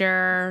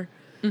culture,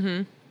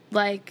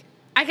 like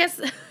I guess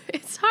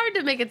it's hard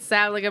to make it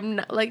sound like I'm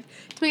not like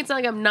to me it's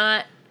like I'm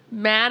not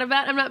mad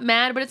about. I'm not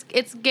mad, but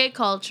it's gay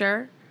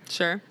culture.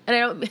 Sure. And I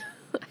don't.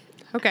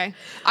 Okay.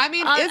 I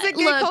mean, is it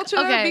gay culture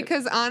though?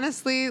 Because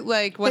honestly,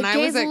 like when I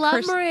was at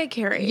Mariah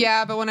Carey.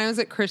 Yeah, but when I was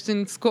at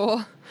Christian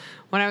school.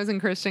 When I was in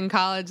Christian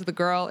college, the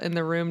girl in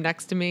the room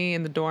next to me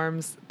in the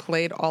dorms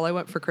played All I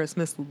Want for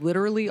Christmas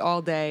literally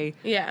all day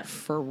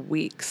for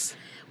weeks.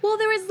 Well,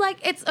 there was like,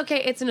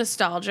 it's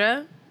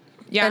nostalgia.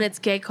 Yeah. And it's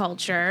gay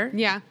culture.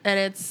 Yeah.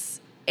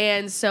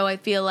 And so I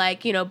feel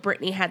like, you know,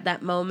 Britney had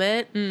that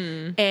moment.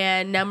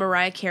 And now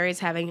Mariah Carey's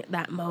having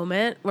that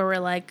moment where we're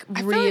like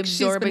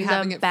reabsorbing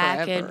them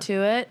back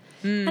into it.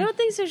 I don't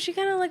think so. She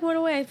kind of like went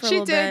away for a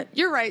little bit.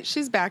 You're right.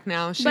 She's back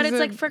now. But it's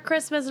like for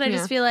Christmas, and I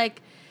just feel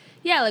like,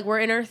 yeah, like we're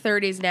in our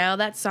 30s now.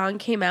 That song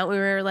came out when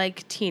we were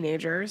like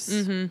teenagers,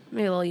 maybe a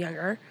little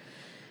younger.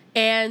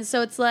 And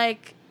so it's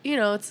like, you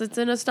know, it's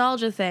a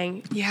nostalgia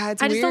thing. Yeah,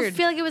 it's weird. weird. I just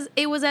don't feel like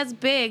it was as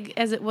big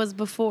as it was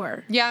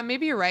before. Yeah,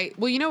 maybe you're right.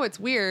 Well, you know what's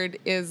weird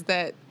is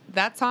that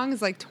song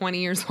is like 20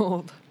 years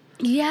old.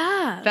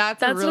 Yeah.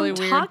 That's a really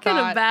what I'm weird talking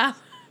thought. about.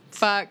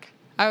 Fuck.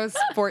 I was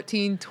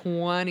 14,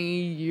 20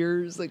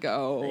 years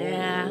ago.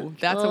 Yeah.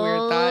 That's a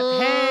weird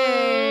thought.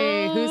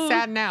 Hey, who's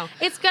sad now?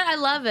 It's good. I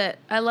love it.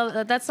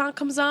 That song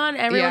comes on.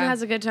 Everyone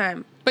has a good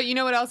time. But you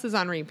know what else is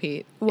on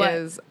repeat? What?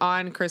 Is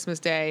on Christmas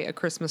Day, A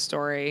Christmas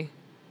Story,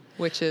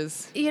 which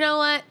is... You know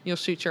what? You'll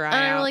shoot your eye out.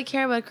 I don't really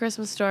care about A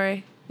Christmas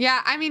Story. Yeah,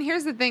 I mean,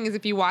 here's the thing, is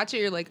if you watch it,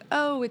 you're like,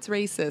 oh, it's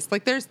racist.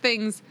 Like, there's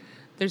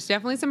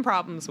definitely some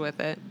problems with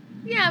it.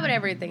 Yeah, but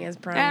everything has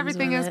problems.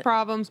 Everything has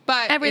problems,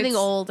 but everything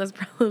old has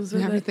problems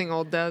with it. Everything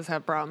old does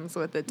have problems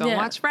with it. Don't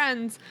watch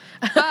Friends,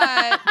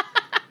 but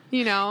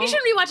you know you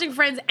shouldn't be watching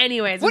Friends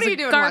anyways. What are you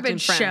doing watching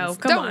Garbage Friends? show.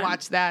 Come on. Don't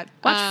watch that.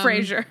 Watch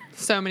Frasier.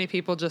 So many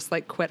people just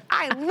like quit.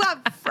 I love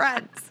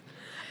Friends.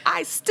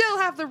 I still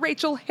have the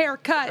Rachel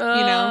haircut.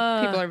 You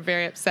know, people are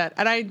very upset,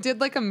 and I did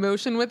like a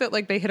motion with it,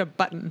 like they hit a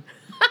button.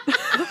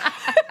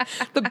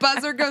 The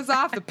buzzer goes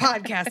off. The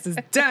podcast is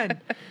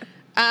done.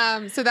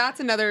 So that's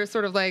another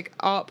sort of like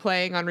all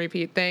playing on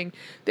repeat thing.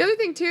 The other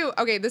thing too,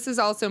 okay, this is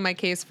also my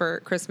case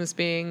for Christmas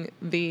being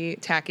the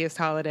tackiest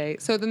holiday.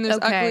 So then there's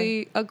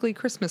ugly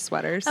Christmas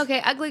sweaters.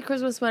 Okay, ugly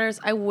Christmas sweaters.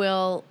 I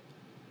will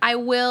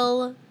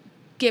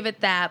give it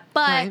that,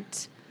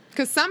 but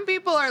because some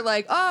people are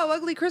like, oh,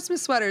 ugly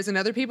Christmas sweaters, and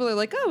other people are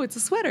like, oh, it's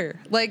a sweater.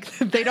 Like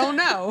they don't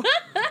know.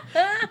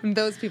 And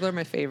those people are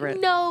my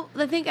favorite. No,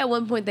 I think at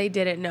one point they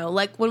didn't know.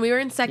 Like when we were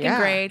in second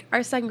grade,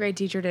 our second grade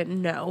teacher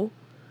didn't know.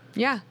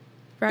 Yeah.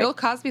 Right. Bill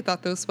Cosby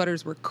thought those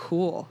sweaters were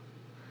cool.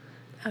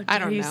 How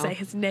dare you say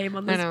his name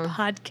on this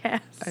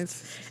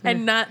podcast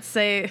and not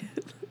say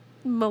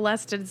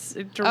molested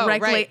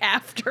directly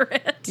after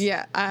it?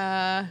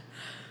 Yeah.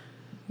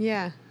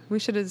 Yeah. We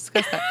should have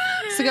discussed that.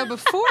 So go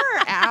before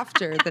or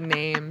after the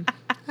name?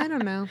 I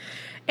don't know.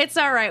 It's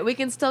all right. We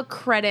can still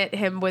credit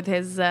him with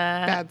his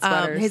bad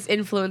sweaters. His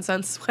influence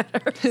on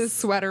sweaters. His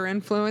sweater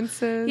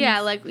influences. Yeah,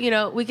 like,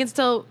 we can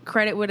still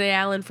credit Woody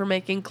Allen for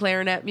making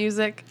clarinet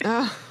music.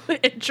 Oh.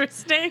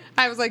 Interesting.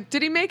 I was like,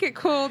 did he make it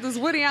cool? Does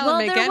Woody Allen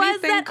make anything cool? Well,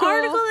 there was that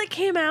article that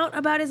came out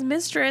about his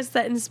mistress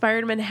that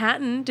inspired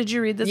Manhattan. Did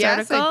you read this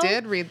article? Yes, I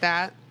did read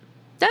that.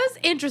 That was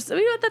interesting.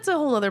 You know what? That's a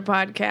whole other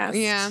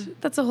podcast. Yeah.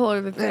 That's a whole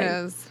other thing. It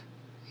is.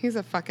 He's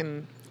a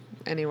fucking...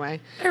 Anyway.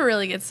 I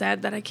really get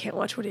sad that I can't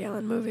watch Woody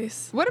Allen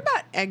movies. What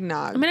about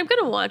Eggnog? I mean, I'm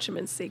going to watch him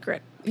in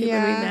secret. People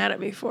will be mad at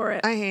me for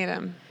it. I hate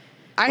him.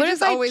 I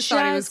just always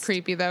thought he was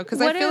creepy, though,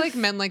 because I feel like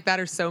men like that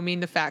are so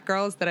mean to fat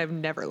girls that I've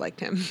never liked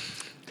him.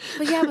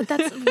 But yeah, but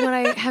that's what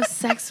I have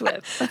sex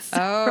with. That's the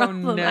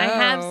problem. No. I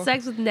have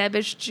sex with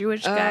nebbish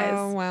Jewish guys.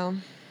 Oh, well.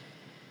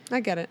 I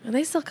get it. And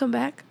they still come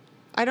back.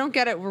 I don't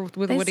get it with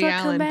Woody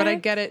Allen, but I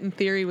get it in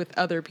theory with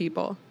other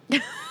people.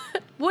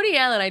 Woody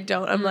Allen, I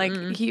don't. I'm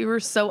like, you were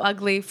so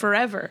ugly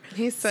forever.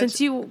 Since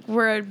you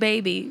were a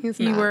baby,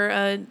 you were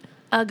an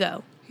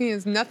uggo.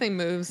 Nothing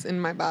moves in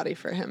my body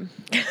for him.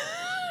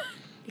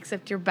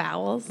 Except your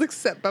bowels.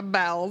 Except my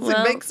bowels.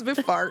 Well. It makes me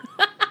fart.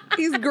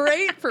 He's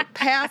great for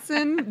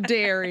passing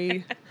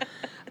dairy.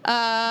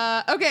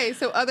 Okay,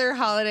 so other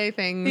holiday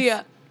things.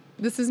 Yeah.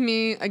 This is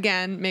me,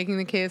 again, making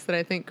the case that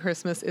I think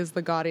Christmas is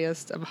the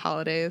gaudiest of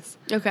holidays.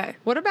 Okay.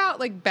 What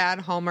about, like, bad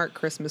Hallmark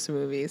Christmas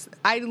movies?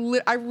 I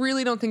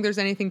really don't think there's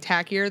anything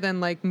tackier than,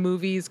 like,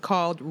 movies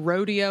called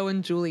Rodeo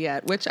and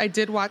Juliet, which I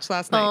did watch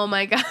last night. Oh,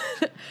 my God.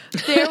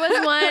 There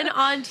was one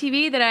on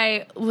TV that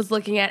I was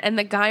looking at, and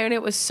the guy on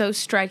it was so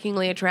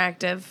strikingly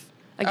attractive.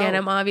 Again,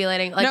 I'm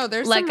ovulating. No,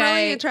 there's some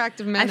really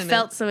attractive men in it. I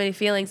felt so many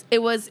feelings. It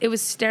was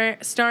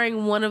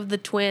starring one of the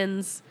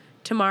twins,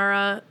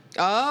 Tamara.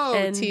 Oh,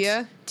 and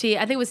Tia.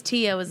 I think it was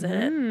Tia was in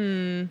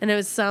it. And it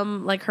was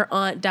like her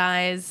aunt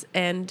dies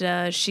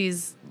and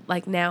she's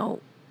like now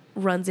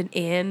runs an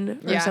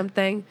inn or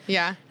something.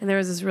 Yeah. And there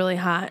was this really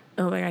hot,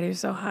 oh my God, he was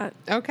so hot.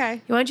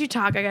 Okay. Why don't you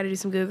talk? I got to do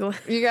some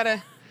Googling. You got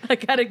to. I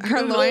got to Google.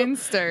 Her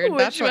loins stirred.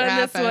 That's what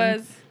happened. This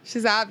was.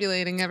 She's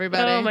ovulating,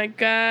 everybody. Oh my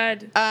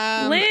God.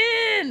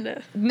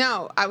 Lynn!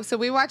 No, so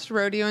we watched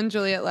Rodeo and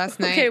Juliet last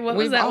night. Okay, what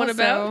was that one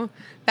about?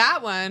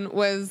 That one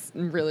was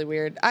really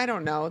weird. I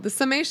don't know. The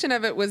summation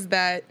of it was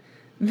that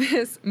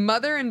this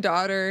mother and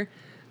daughter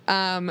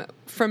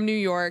from New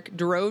York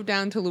drove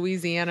down to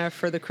Louisiana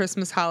for the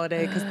Christmas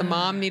holiday because the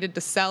mom needed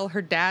to sell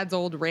her dad's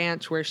old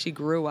ranch where she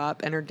grew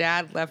up, and her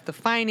dad left the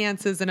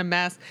finances in a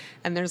mess,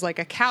 and there's like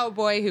a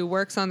cowboy who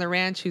works on the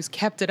ranch who's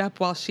kept it up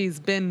while she's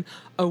been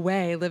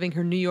away living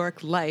her New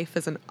York life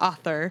as an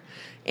author.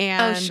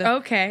 And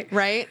okay.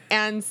 Right?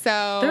 And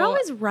so they're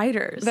always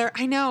writers.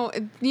 I know.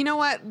 You know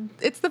what?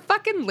 It's the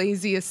fucking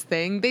laziest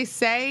thing. They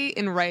say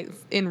in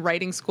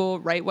writing school,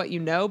 write what you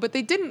know, but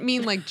they didn't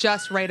mean like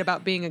just write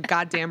about being a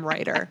goddamn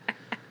writer.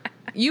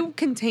 You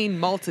contain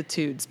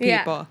multitudes,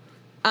 people.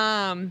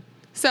 Yeah.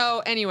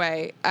 So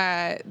anyway,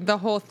 the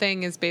whole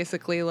thing is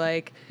basically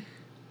like,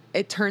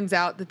 it turns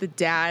out that the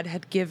dad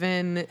had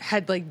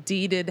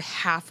deeded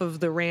half of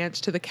the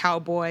ranch to the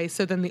cowboy.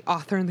 So then the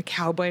author and the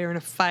cowboy are in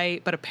a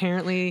fight, but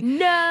apparently he's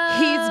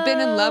been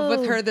in love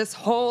with her this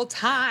whole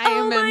time.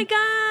 Oh my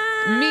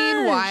God.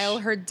 Meanwhile,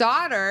 her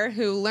daughter,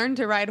 who learned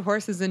to ride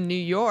horses in New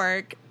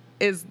York,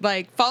 is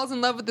like falls in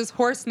love with this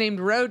horse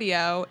named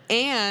Rodeo,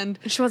 and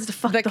she wants to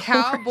fuck the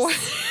cowboy.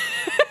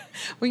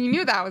 Well, you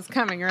knew that was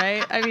coming,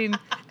 right? I mean,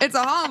 it's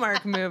a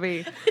Hallmark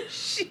movie.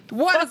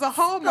 What is a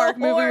Hallmark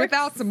movie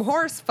without some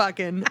horse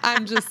fucking?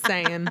 I'm just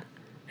saying.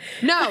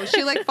 No,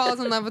 she like falls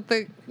in love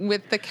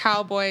with the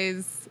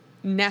cowboy's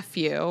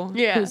nephew,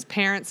 whose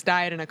parents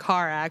died in a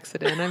car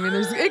accident. I mean,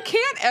 it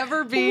can't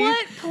ever be.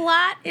 What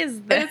plot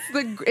is this?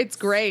 It's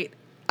great.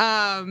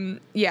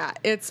 Yeah,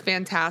 it's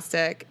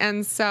fantastic.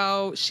 And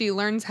so she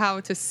learns how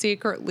to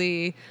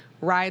secretly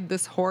ride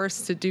this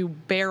horse to do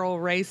barrel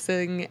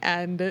racing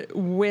and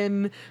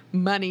win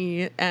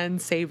money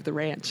and save the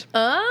ranch.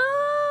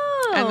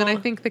 Oh. And then I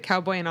think the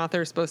cowboy and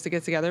author are supposed to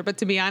get together. But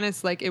to be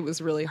honest, like, it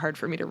was really hard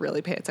for me to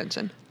really pay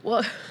attention.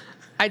 Well,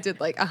 I did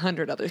like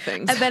 100 other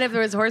things. I bet if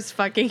there was horse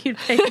fucking, you'd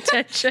pay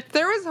attention. If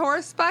there was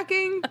horse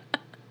fucking,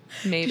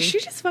 maybe. Did she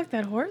just fuck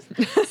that horse?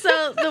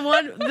 So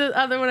the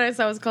other one I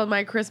saw was called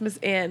My Christmas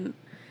Inn.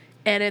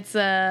 And it's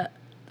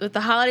with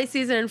the holiday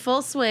season in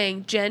full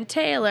swing, Jen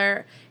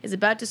Taylor is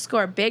about to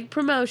score a big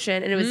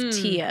promotion, and it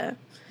was Tia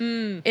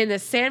in the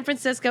San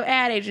Francisco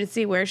ad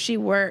agency where she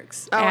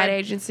works. Ad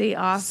agency,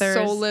 authors.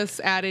 Soulless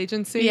ad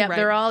agency. Yeah, right.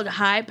 They're all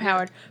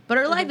high-powered. But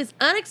her life is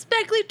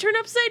unexpectedly turned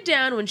upside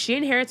down when she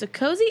inherits a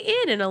cozy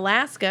inn in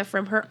Alaska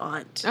from her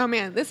aunt. Oh,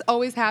 man, this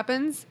always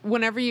happens.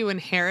 Whenever you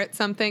inherit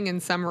something in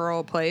some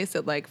rural place,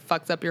 it, like,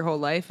 fucks up your whole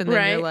life. And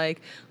then you're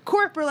like,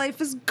 corporate life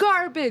is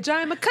garbage.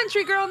 I'm a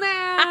country girl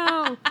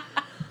now.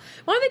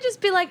 Why don't they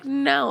just be like,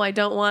 no, I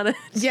don't want it.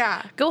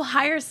 Yeah. Go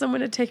hire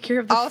someone to take care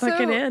of the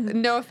fucking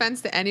inn. No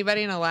offense to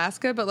anybody in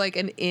Alaska, but like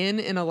an inn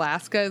in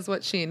Alaska is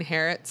what she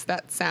inherits.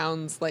 That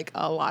sounds like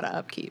a lot of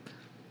upkeep.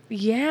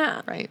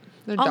 Yeah. Right.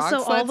 There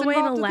Also, all the way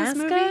in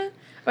Alaska?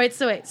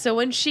 So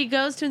when she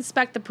goes to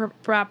inspect the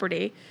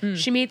property,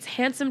 she meets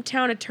handsome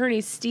town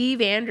attorney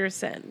Steve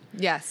Anderson.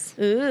 Yes.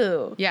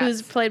 Ooh. Yes.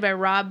 Who's played by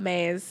Rob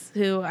Mays,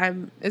 who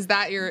I'm... That's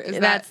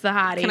the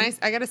hottie.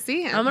 I gotta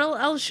see him.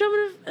 I'll show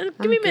him,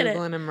 give me a minute.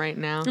 I'm Googling him right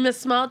now. In the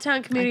small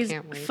town community's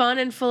fun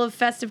and full of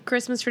festive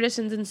Christmas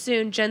traditions, and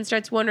soon Jen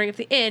starts wondering if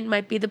the inn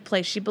might be the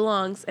place she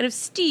belongs, and if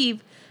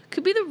Steve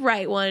could be the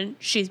right one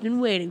she's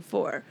been waiting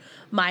for.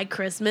 My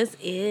Christmas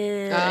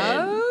Inn.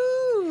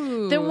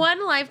 Oh. The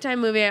one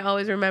Lifetime movie I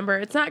always remember,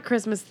 it's not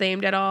Christmas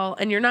themed at all,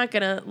 and you're not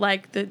gonna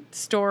like the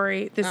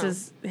story. This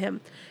is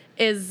him.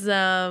 Is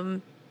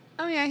oh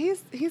yeah,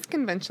 he's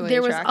conventionally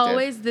there attractive. was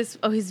always this.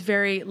 Oh, he's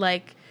very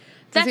like.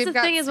 That's the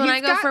thing is when I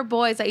go for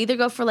boys, I either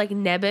go for like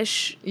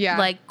nebbish,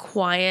 like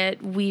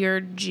quiet,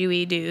 weird,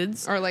 Jewy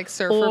dudes, or like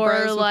surfer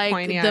bros with like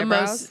pointy the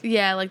eyebrows.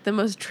 like the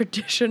most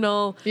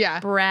traditional,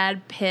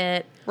 Brad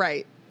Pitt,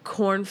 right.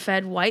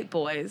 Corn-fed white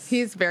boys.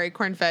 He's very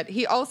corn-fed.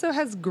 He also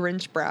has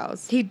Grinch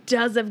brows. He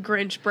does have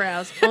Grinch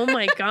brows. Oh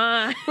my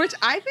God. Which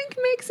I think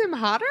makes him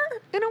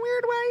hotter in a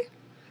weird way.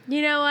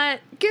 You know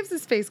what? Gives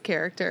his face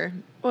character.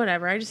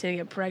 Whatever. I just need to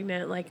get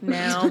pregnant like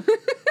now.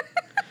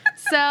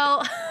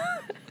 So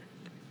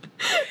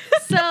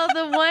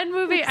the one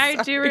movie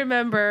I do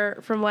remember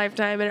from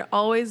Lifetime, and it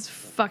always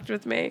fucked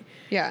with me.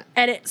 Yeah.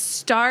 And it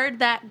starred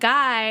that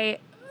guy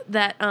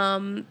that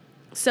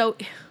so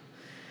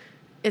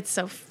it's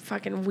so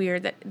fucking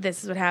weird that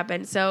this is what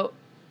happened. So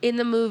in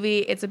the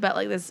movie, it's about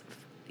like this,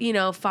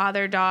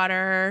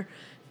 father-daughter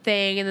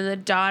thing. And then the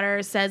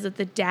daughter says that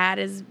the dad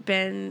has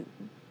been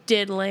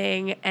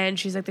diddling. And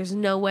she's like, there's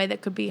no way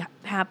that could be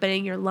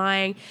happening. You're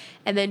lying.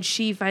 And then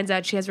she finds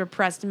out she has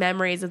repressed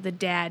memories of the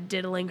dad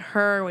diddling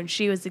her when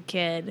she was a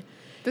kid.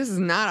 This is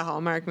not a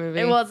Hallmark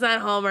movie. Well, it's not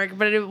Hallmark,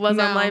 but it was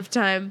on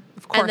Lifetime.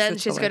 Of course. And then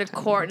she's go to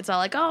court, and it's all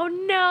like, oh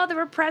no, the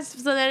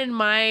repressed. So then in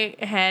my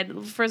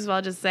head, first of all,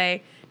 I'll just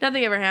say,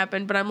 nothing ever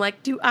happened, but I'm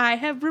like, do I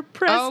have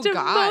repressed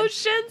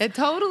emotions? It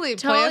totally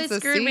plants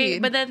screwed a seed. me.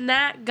 But then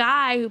that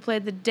guy who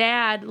played the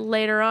dad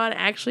later on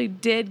actually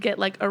did get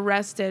like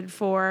arrested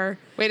for.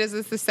 Wait, is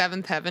this the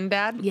Seventh Heaven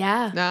dad?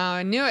 Yeah. No,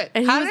 I knew it.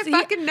 And how did I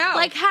fucking know?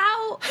 Like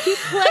how he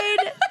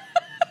played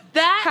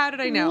that? How did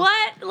I know?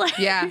 What? Like,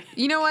 yeah.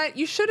 You know what?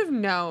 You should have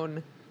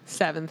known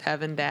Seventh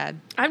Heaven dad.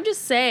 I'm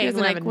just saying,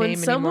 like when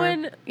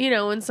someone,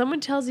 anymore. When someone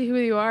tells you who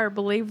you are,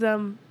 believe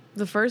them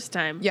the first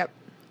time. Yep.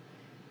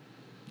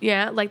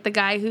 Yeah, like the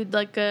guy who,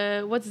 like,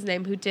 what's his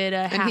name, who did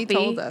Happy. And he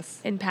told us.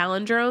 In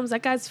Palindromes.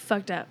 That guy's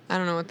fucked up. I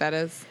don't know what that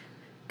is.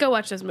 Go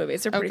watch those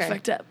movies. They're pretty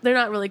fucked up. They're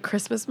not really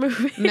Christmas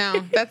movies.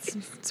 No,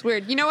 it's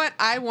weird. You know what?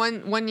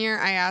 One year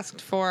I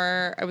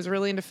was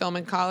really into film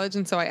in college,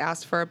 and so I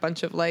asked for a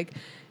bunch of, like,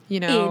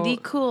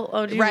 Indie cool.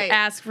 Oh, did you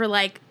ask for,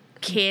 like,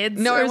 kids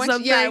or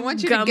something? Yeah, I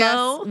want you Gummo? to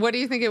guess. What do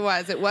you think it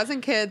was? It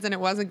wasn't kids and it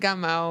wasn't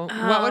Gummo.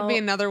 Oh. What would be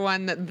another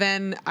one that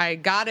then I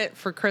got it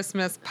for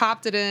Christmas,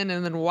 popped it in,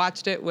 and then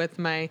watched it with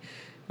my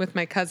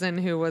cousin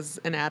who was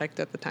an addict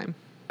at the time?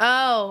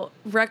 Oh,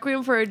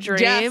 Requiem for a Dream?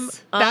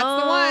 Yes,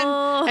 that's the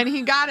one. And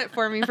he got it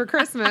for me for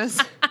Christmas.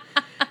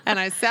 And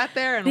I sat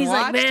there and he's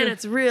watched like, man,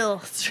 it's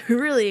real. It's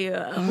really,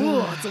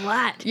 it's a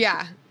lot.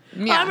 Yeah.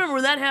 I remember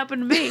when that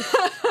happened to me.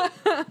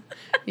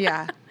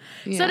 Yeah.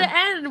 So to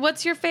end,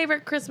 what's your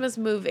favorite Christmas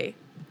movie?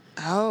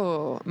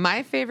 Oh,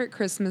 my favorite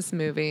Christmas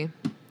movie.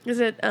 Is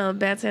it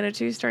Bad Santa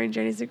 2 starring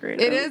Jenny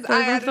Zagrino? It is. I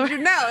had to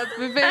know. It's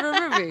my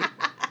favorite movie.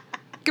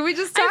 Can we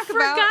just talk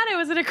about... I forgot I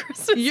was in a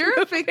Christmas movie.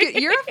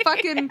 You're a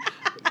fucking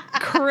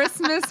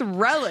Christmas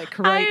relic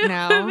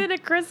now. I'm in a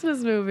Christmas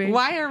movie.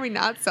 Why are we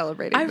not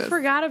celebrating this? I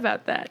forgot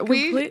about that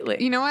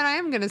completely. You know what? I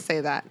am going to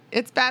say that.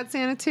 It's Bad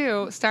Santa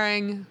 2,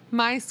 starring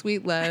my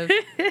sweet love,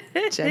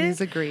 Jenny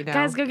Zagrino.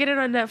 Guys, go get it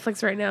on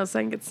Netflix right now so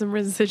I can get some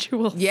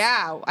residuals.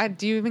 Yeah.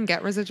 Do you even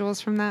get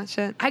residuals from that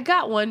shit? I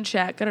got one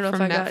check. I don't know if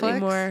I got any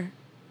more.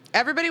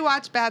 Everybody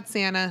watch Bad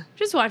Santa.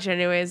 Just watch it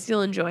anyways.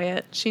 You'll enjoy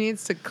it. She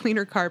needs to clean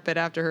her carpet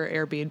after her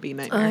Airbnb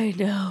nightmare. I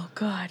know.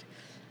 God.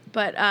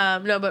 But,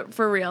 no, but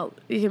for real.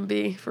 You can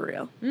be for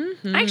real.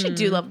 Mm-hmm. I actually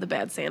do love the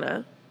Bad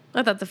Santa.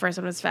 I thought the first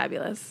one was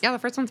fabulous. Yeah, the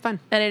first one's fun.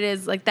 And it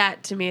is, like,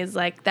 that to me is,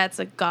 like, that's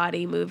a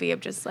gaudy movie of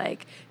just,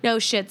 like, no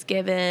shit's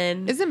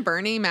given. Isn't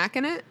Bernie Mac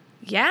in it?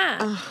 Yeah.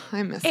 Oh,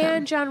 I miss him.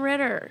 And John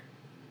Ritter.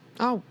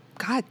 Oh,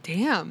 god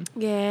damn.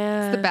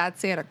 Yeah. It's the Bad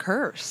Santa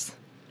curse.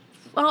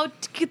 Oh,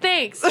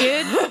 thanks,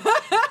 dude.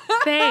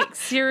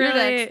 Thanks. You're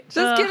really... Next.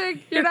 Just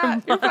kidding. You're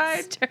not. You're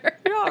fine.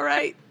 You're all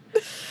right.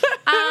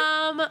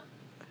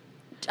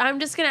 I'm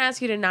just going to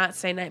ask you to not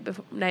say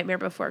Nightmare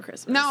Before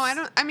Christmas. No, I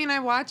don't. I mean, I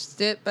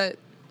watched it, but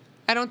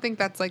I don't think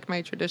that's, like,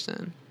 my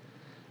tradition.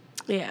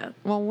 Yeah.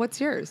 Well,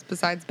 what's yours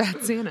besides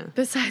Bad Santa?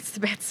 Besides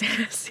the Bad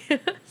Santas,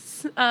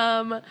 yes.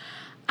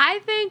 I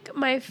think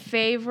my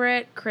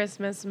favorite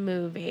Christmas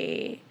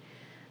movie...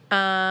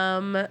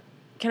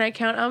 Can I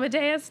count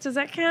Amadeus? Does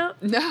that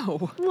count?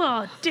 No.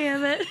 Oh,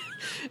 damn it.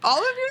 All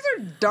of yours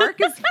are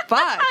dark as fuck.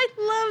 I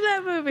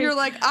love that movie. You're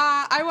like,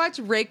 I watch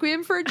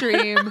Requiem for a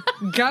Dream,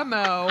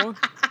 Gummo,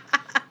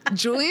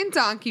 Julian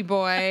Donkey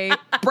Boy,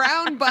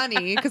 Brown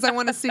Bunny, because I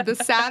want to see the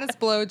saddest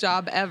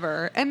blowjob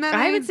ever. And then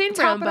I haven't seen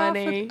Brown top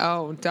it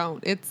Bunny.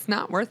 Don't. It's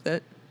not worth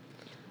it.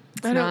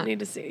 I don't need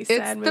to see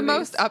sad movies. It's the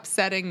most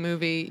upsetting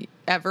movie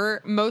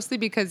ever, mostly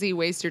because he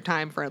wastes your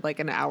time for like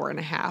an hour and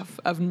a half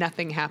of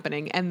nothing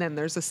happening, and then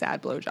there's a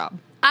sad blowjob.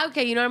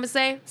 Okay, you know what I'm going to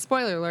say?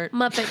 Spoiler alert.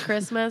 Muppet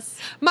Christmas.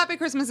 Muppet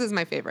Christmas is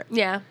my favorite.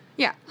 Yeah.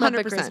 Yeah, 100%.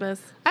 Muppet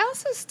Christmas. I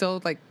also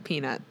still like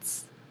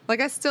Peanuts.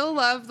 Like, I still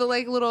love the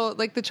like little,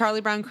 like the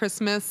Charlie Brown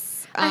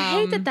Christmas I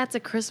hate that that's a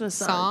Christmas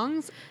song.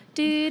 songs.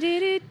 Do, do,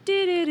 do,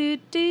 do, do,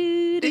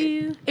 do,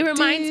 do. It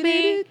reminds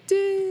me,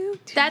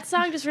 that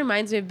song just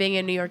reminds me of being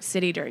in New York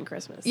City during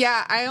Christmas.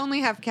 Yeah, I only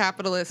have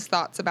capitalist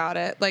thoughts about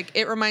it. Like,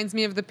 it reminds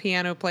me of the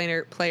piano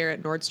player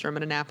at Nordstrom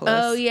in Annapolis.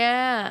 Oh,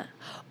 yeah.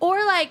 Or,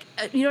 like,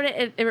 you know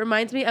what? It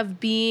reminds me of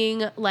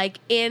being, like,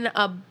 in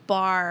a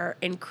bar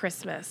in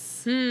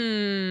Christmas.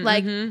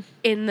 Like,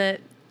 in the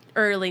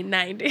early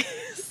 90s,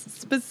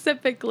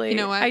 specifically. You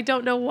know what? I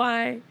don't know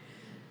why.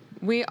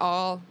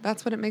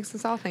 That's what it makes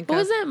us all think What of.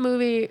 was that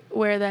movie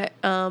where that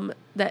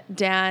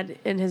dad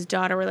and his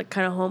daughter were, like,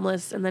 kind of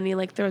homeless, and then he,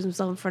 like, throws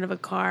himself in front of a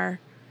car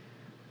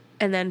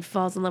and then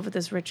falls in love with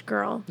this rich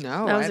girl?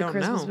 No, that was I don't a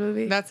Christmas know.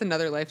 movie. That's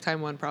another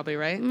Lifetime one, probably,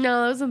 right?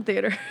 No, that was in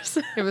theaters.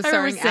 It was I remember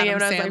starring seeing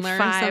it Adam when I was, Sandler like, or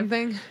 5.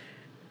 something.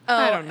 Oh,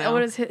 I don't know.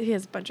 He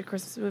has a bunch of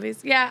Christmas movies.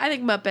 Yeah, I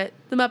think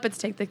The Muppets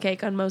take the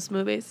cake on most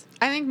movies.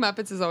 I think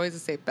Muppets is always a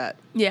safe bet.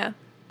 Yeah.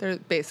 They're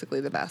basically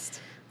the best.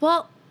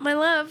 Well, my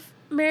love,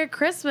 Merry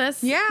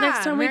Christmas. Yeah,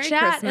 Next time Merry we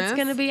chat, Christmas. it's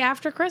going to be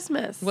after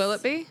Christmas. Will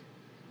it be?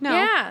 No.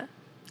 Yeah.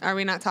 Are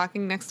we not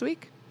talking next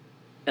week?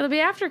 It'll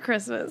be after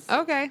Christmas.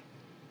 Okay.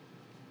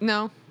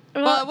 No.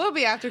 Well, it will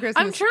be after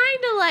Christmas. I'm trying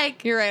to,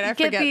 like, You're right, I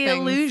get forget the things.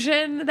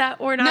 illusion that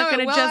we're not No, it going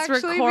to will just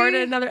actually record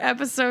be. another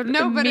episode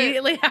No, but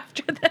immediately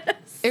after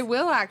this. It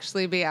will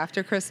actually be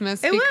after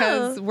Christmas It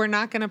because will. we're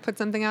not going to put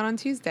something out on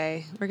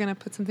Tuesday. We're going to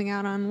put something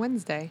out on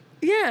Wednesday.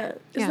 Yeah.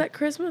 Is Yeah. that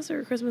Christmas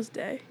or Christmas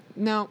Day?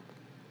 No.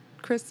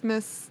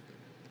 Christmas.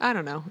 I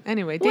don't know.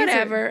 Anyway.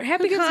 Whatever.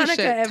 Happy who gives a Hanukkah, shit?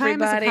 everybody.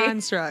 Time is a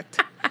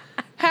construct.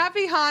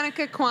 Happy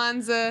Hanukkah,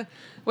 Kwanzaa.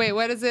 Wait,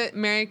 what is it?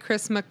 Merry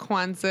Christmas,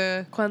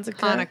 Kwanzaa,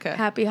 Hanukkah.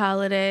 Happy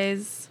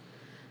holidays.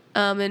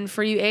 And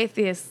for you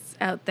atheists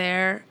out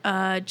there,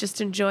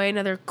 just enjoy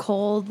another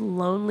cold,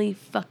 lonely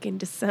fucking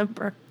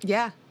December.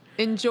 Yeah.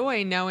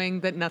 Enjoy knowing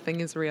that nothing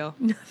is real.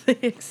 Nothing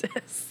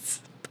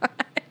exists.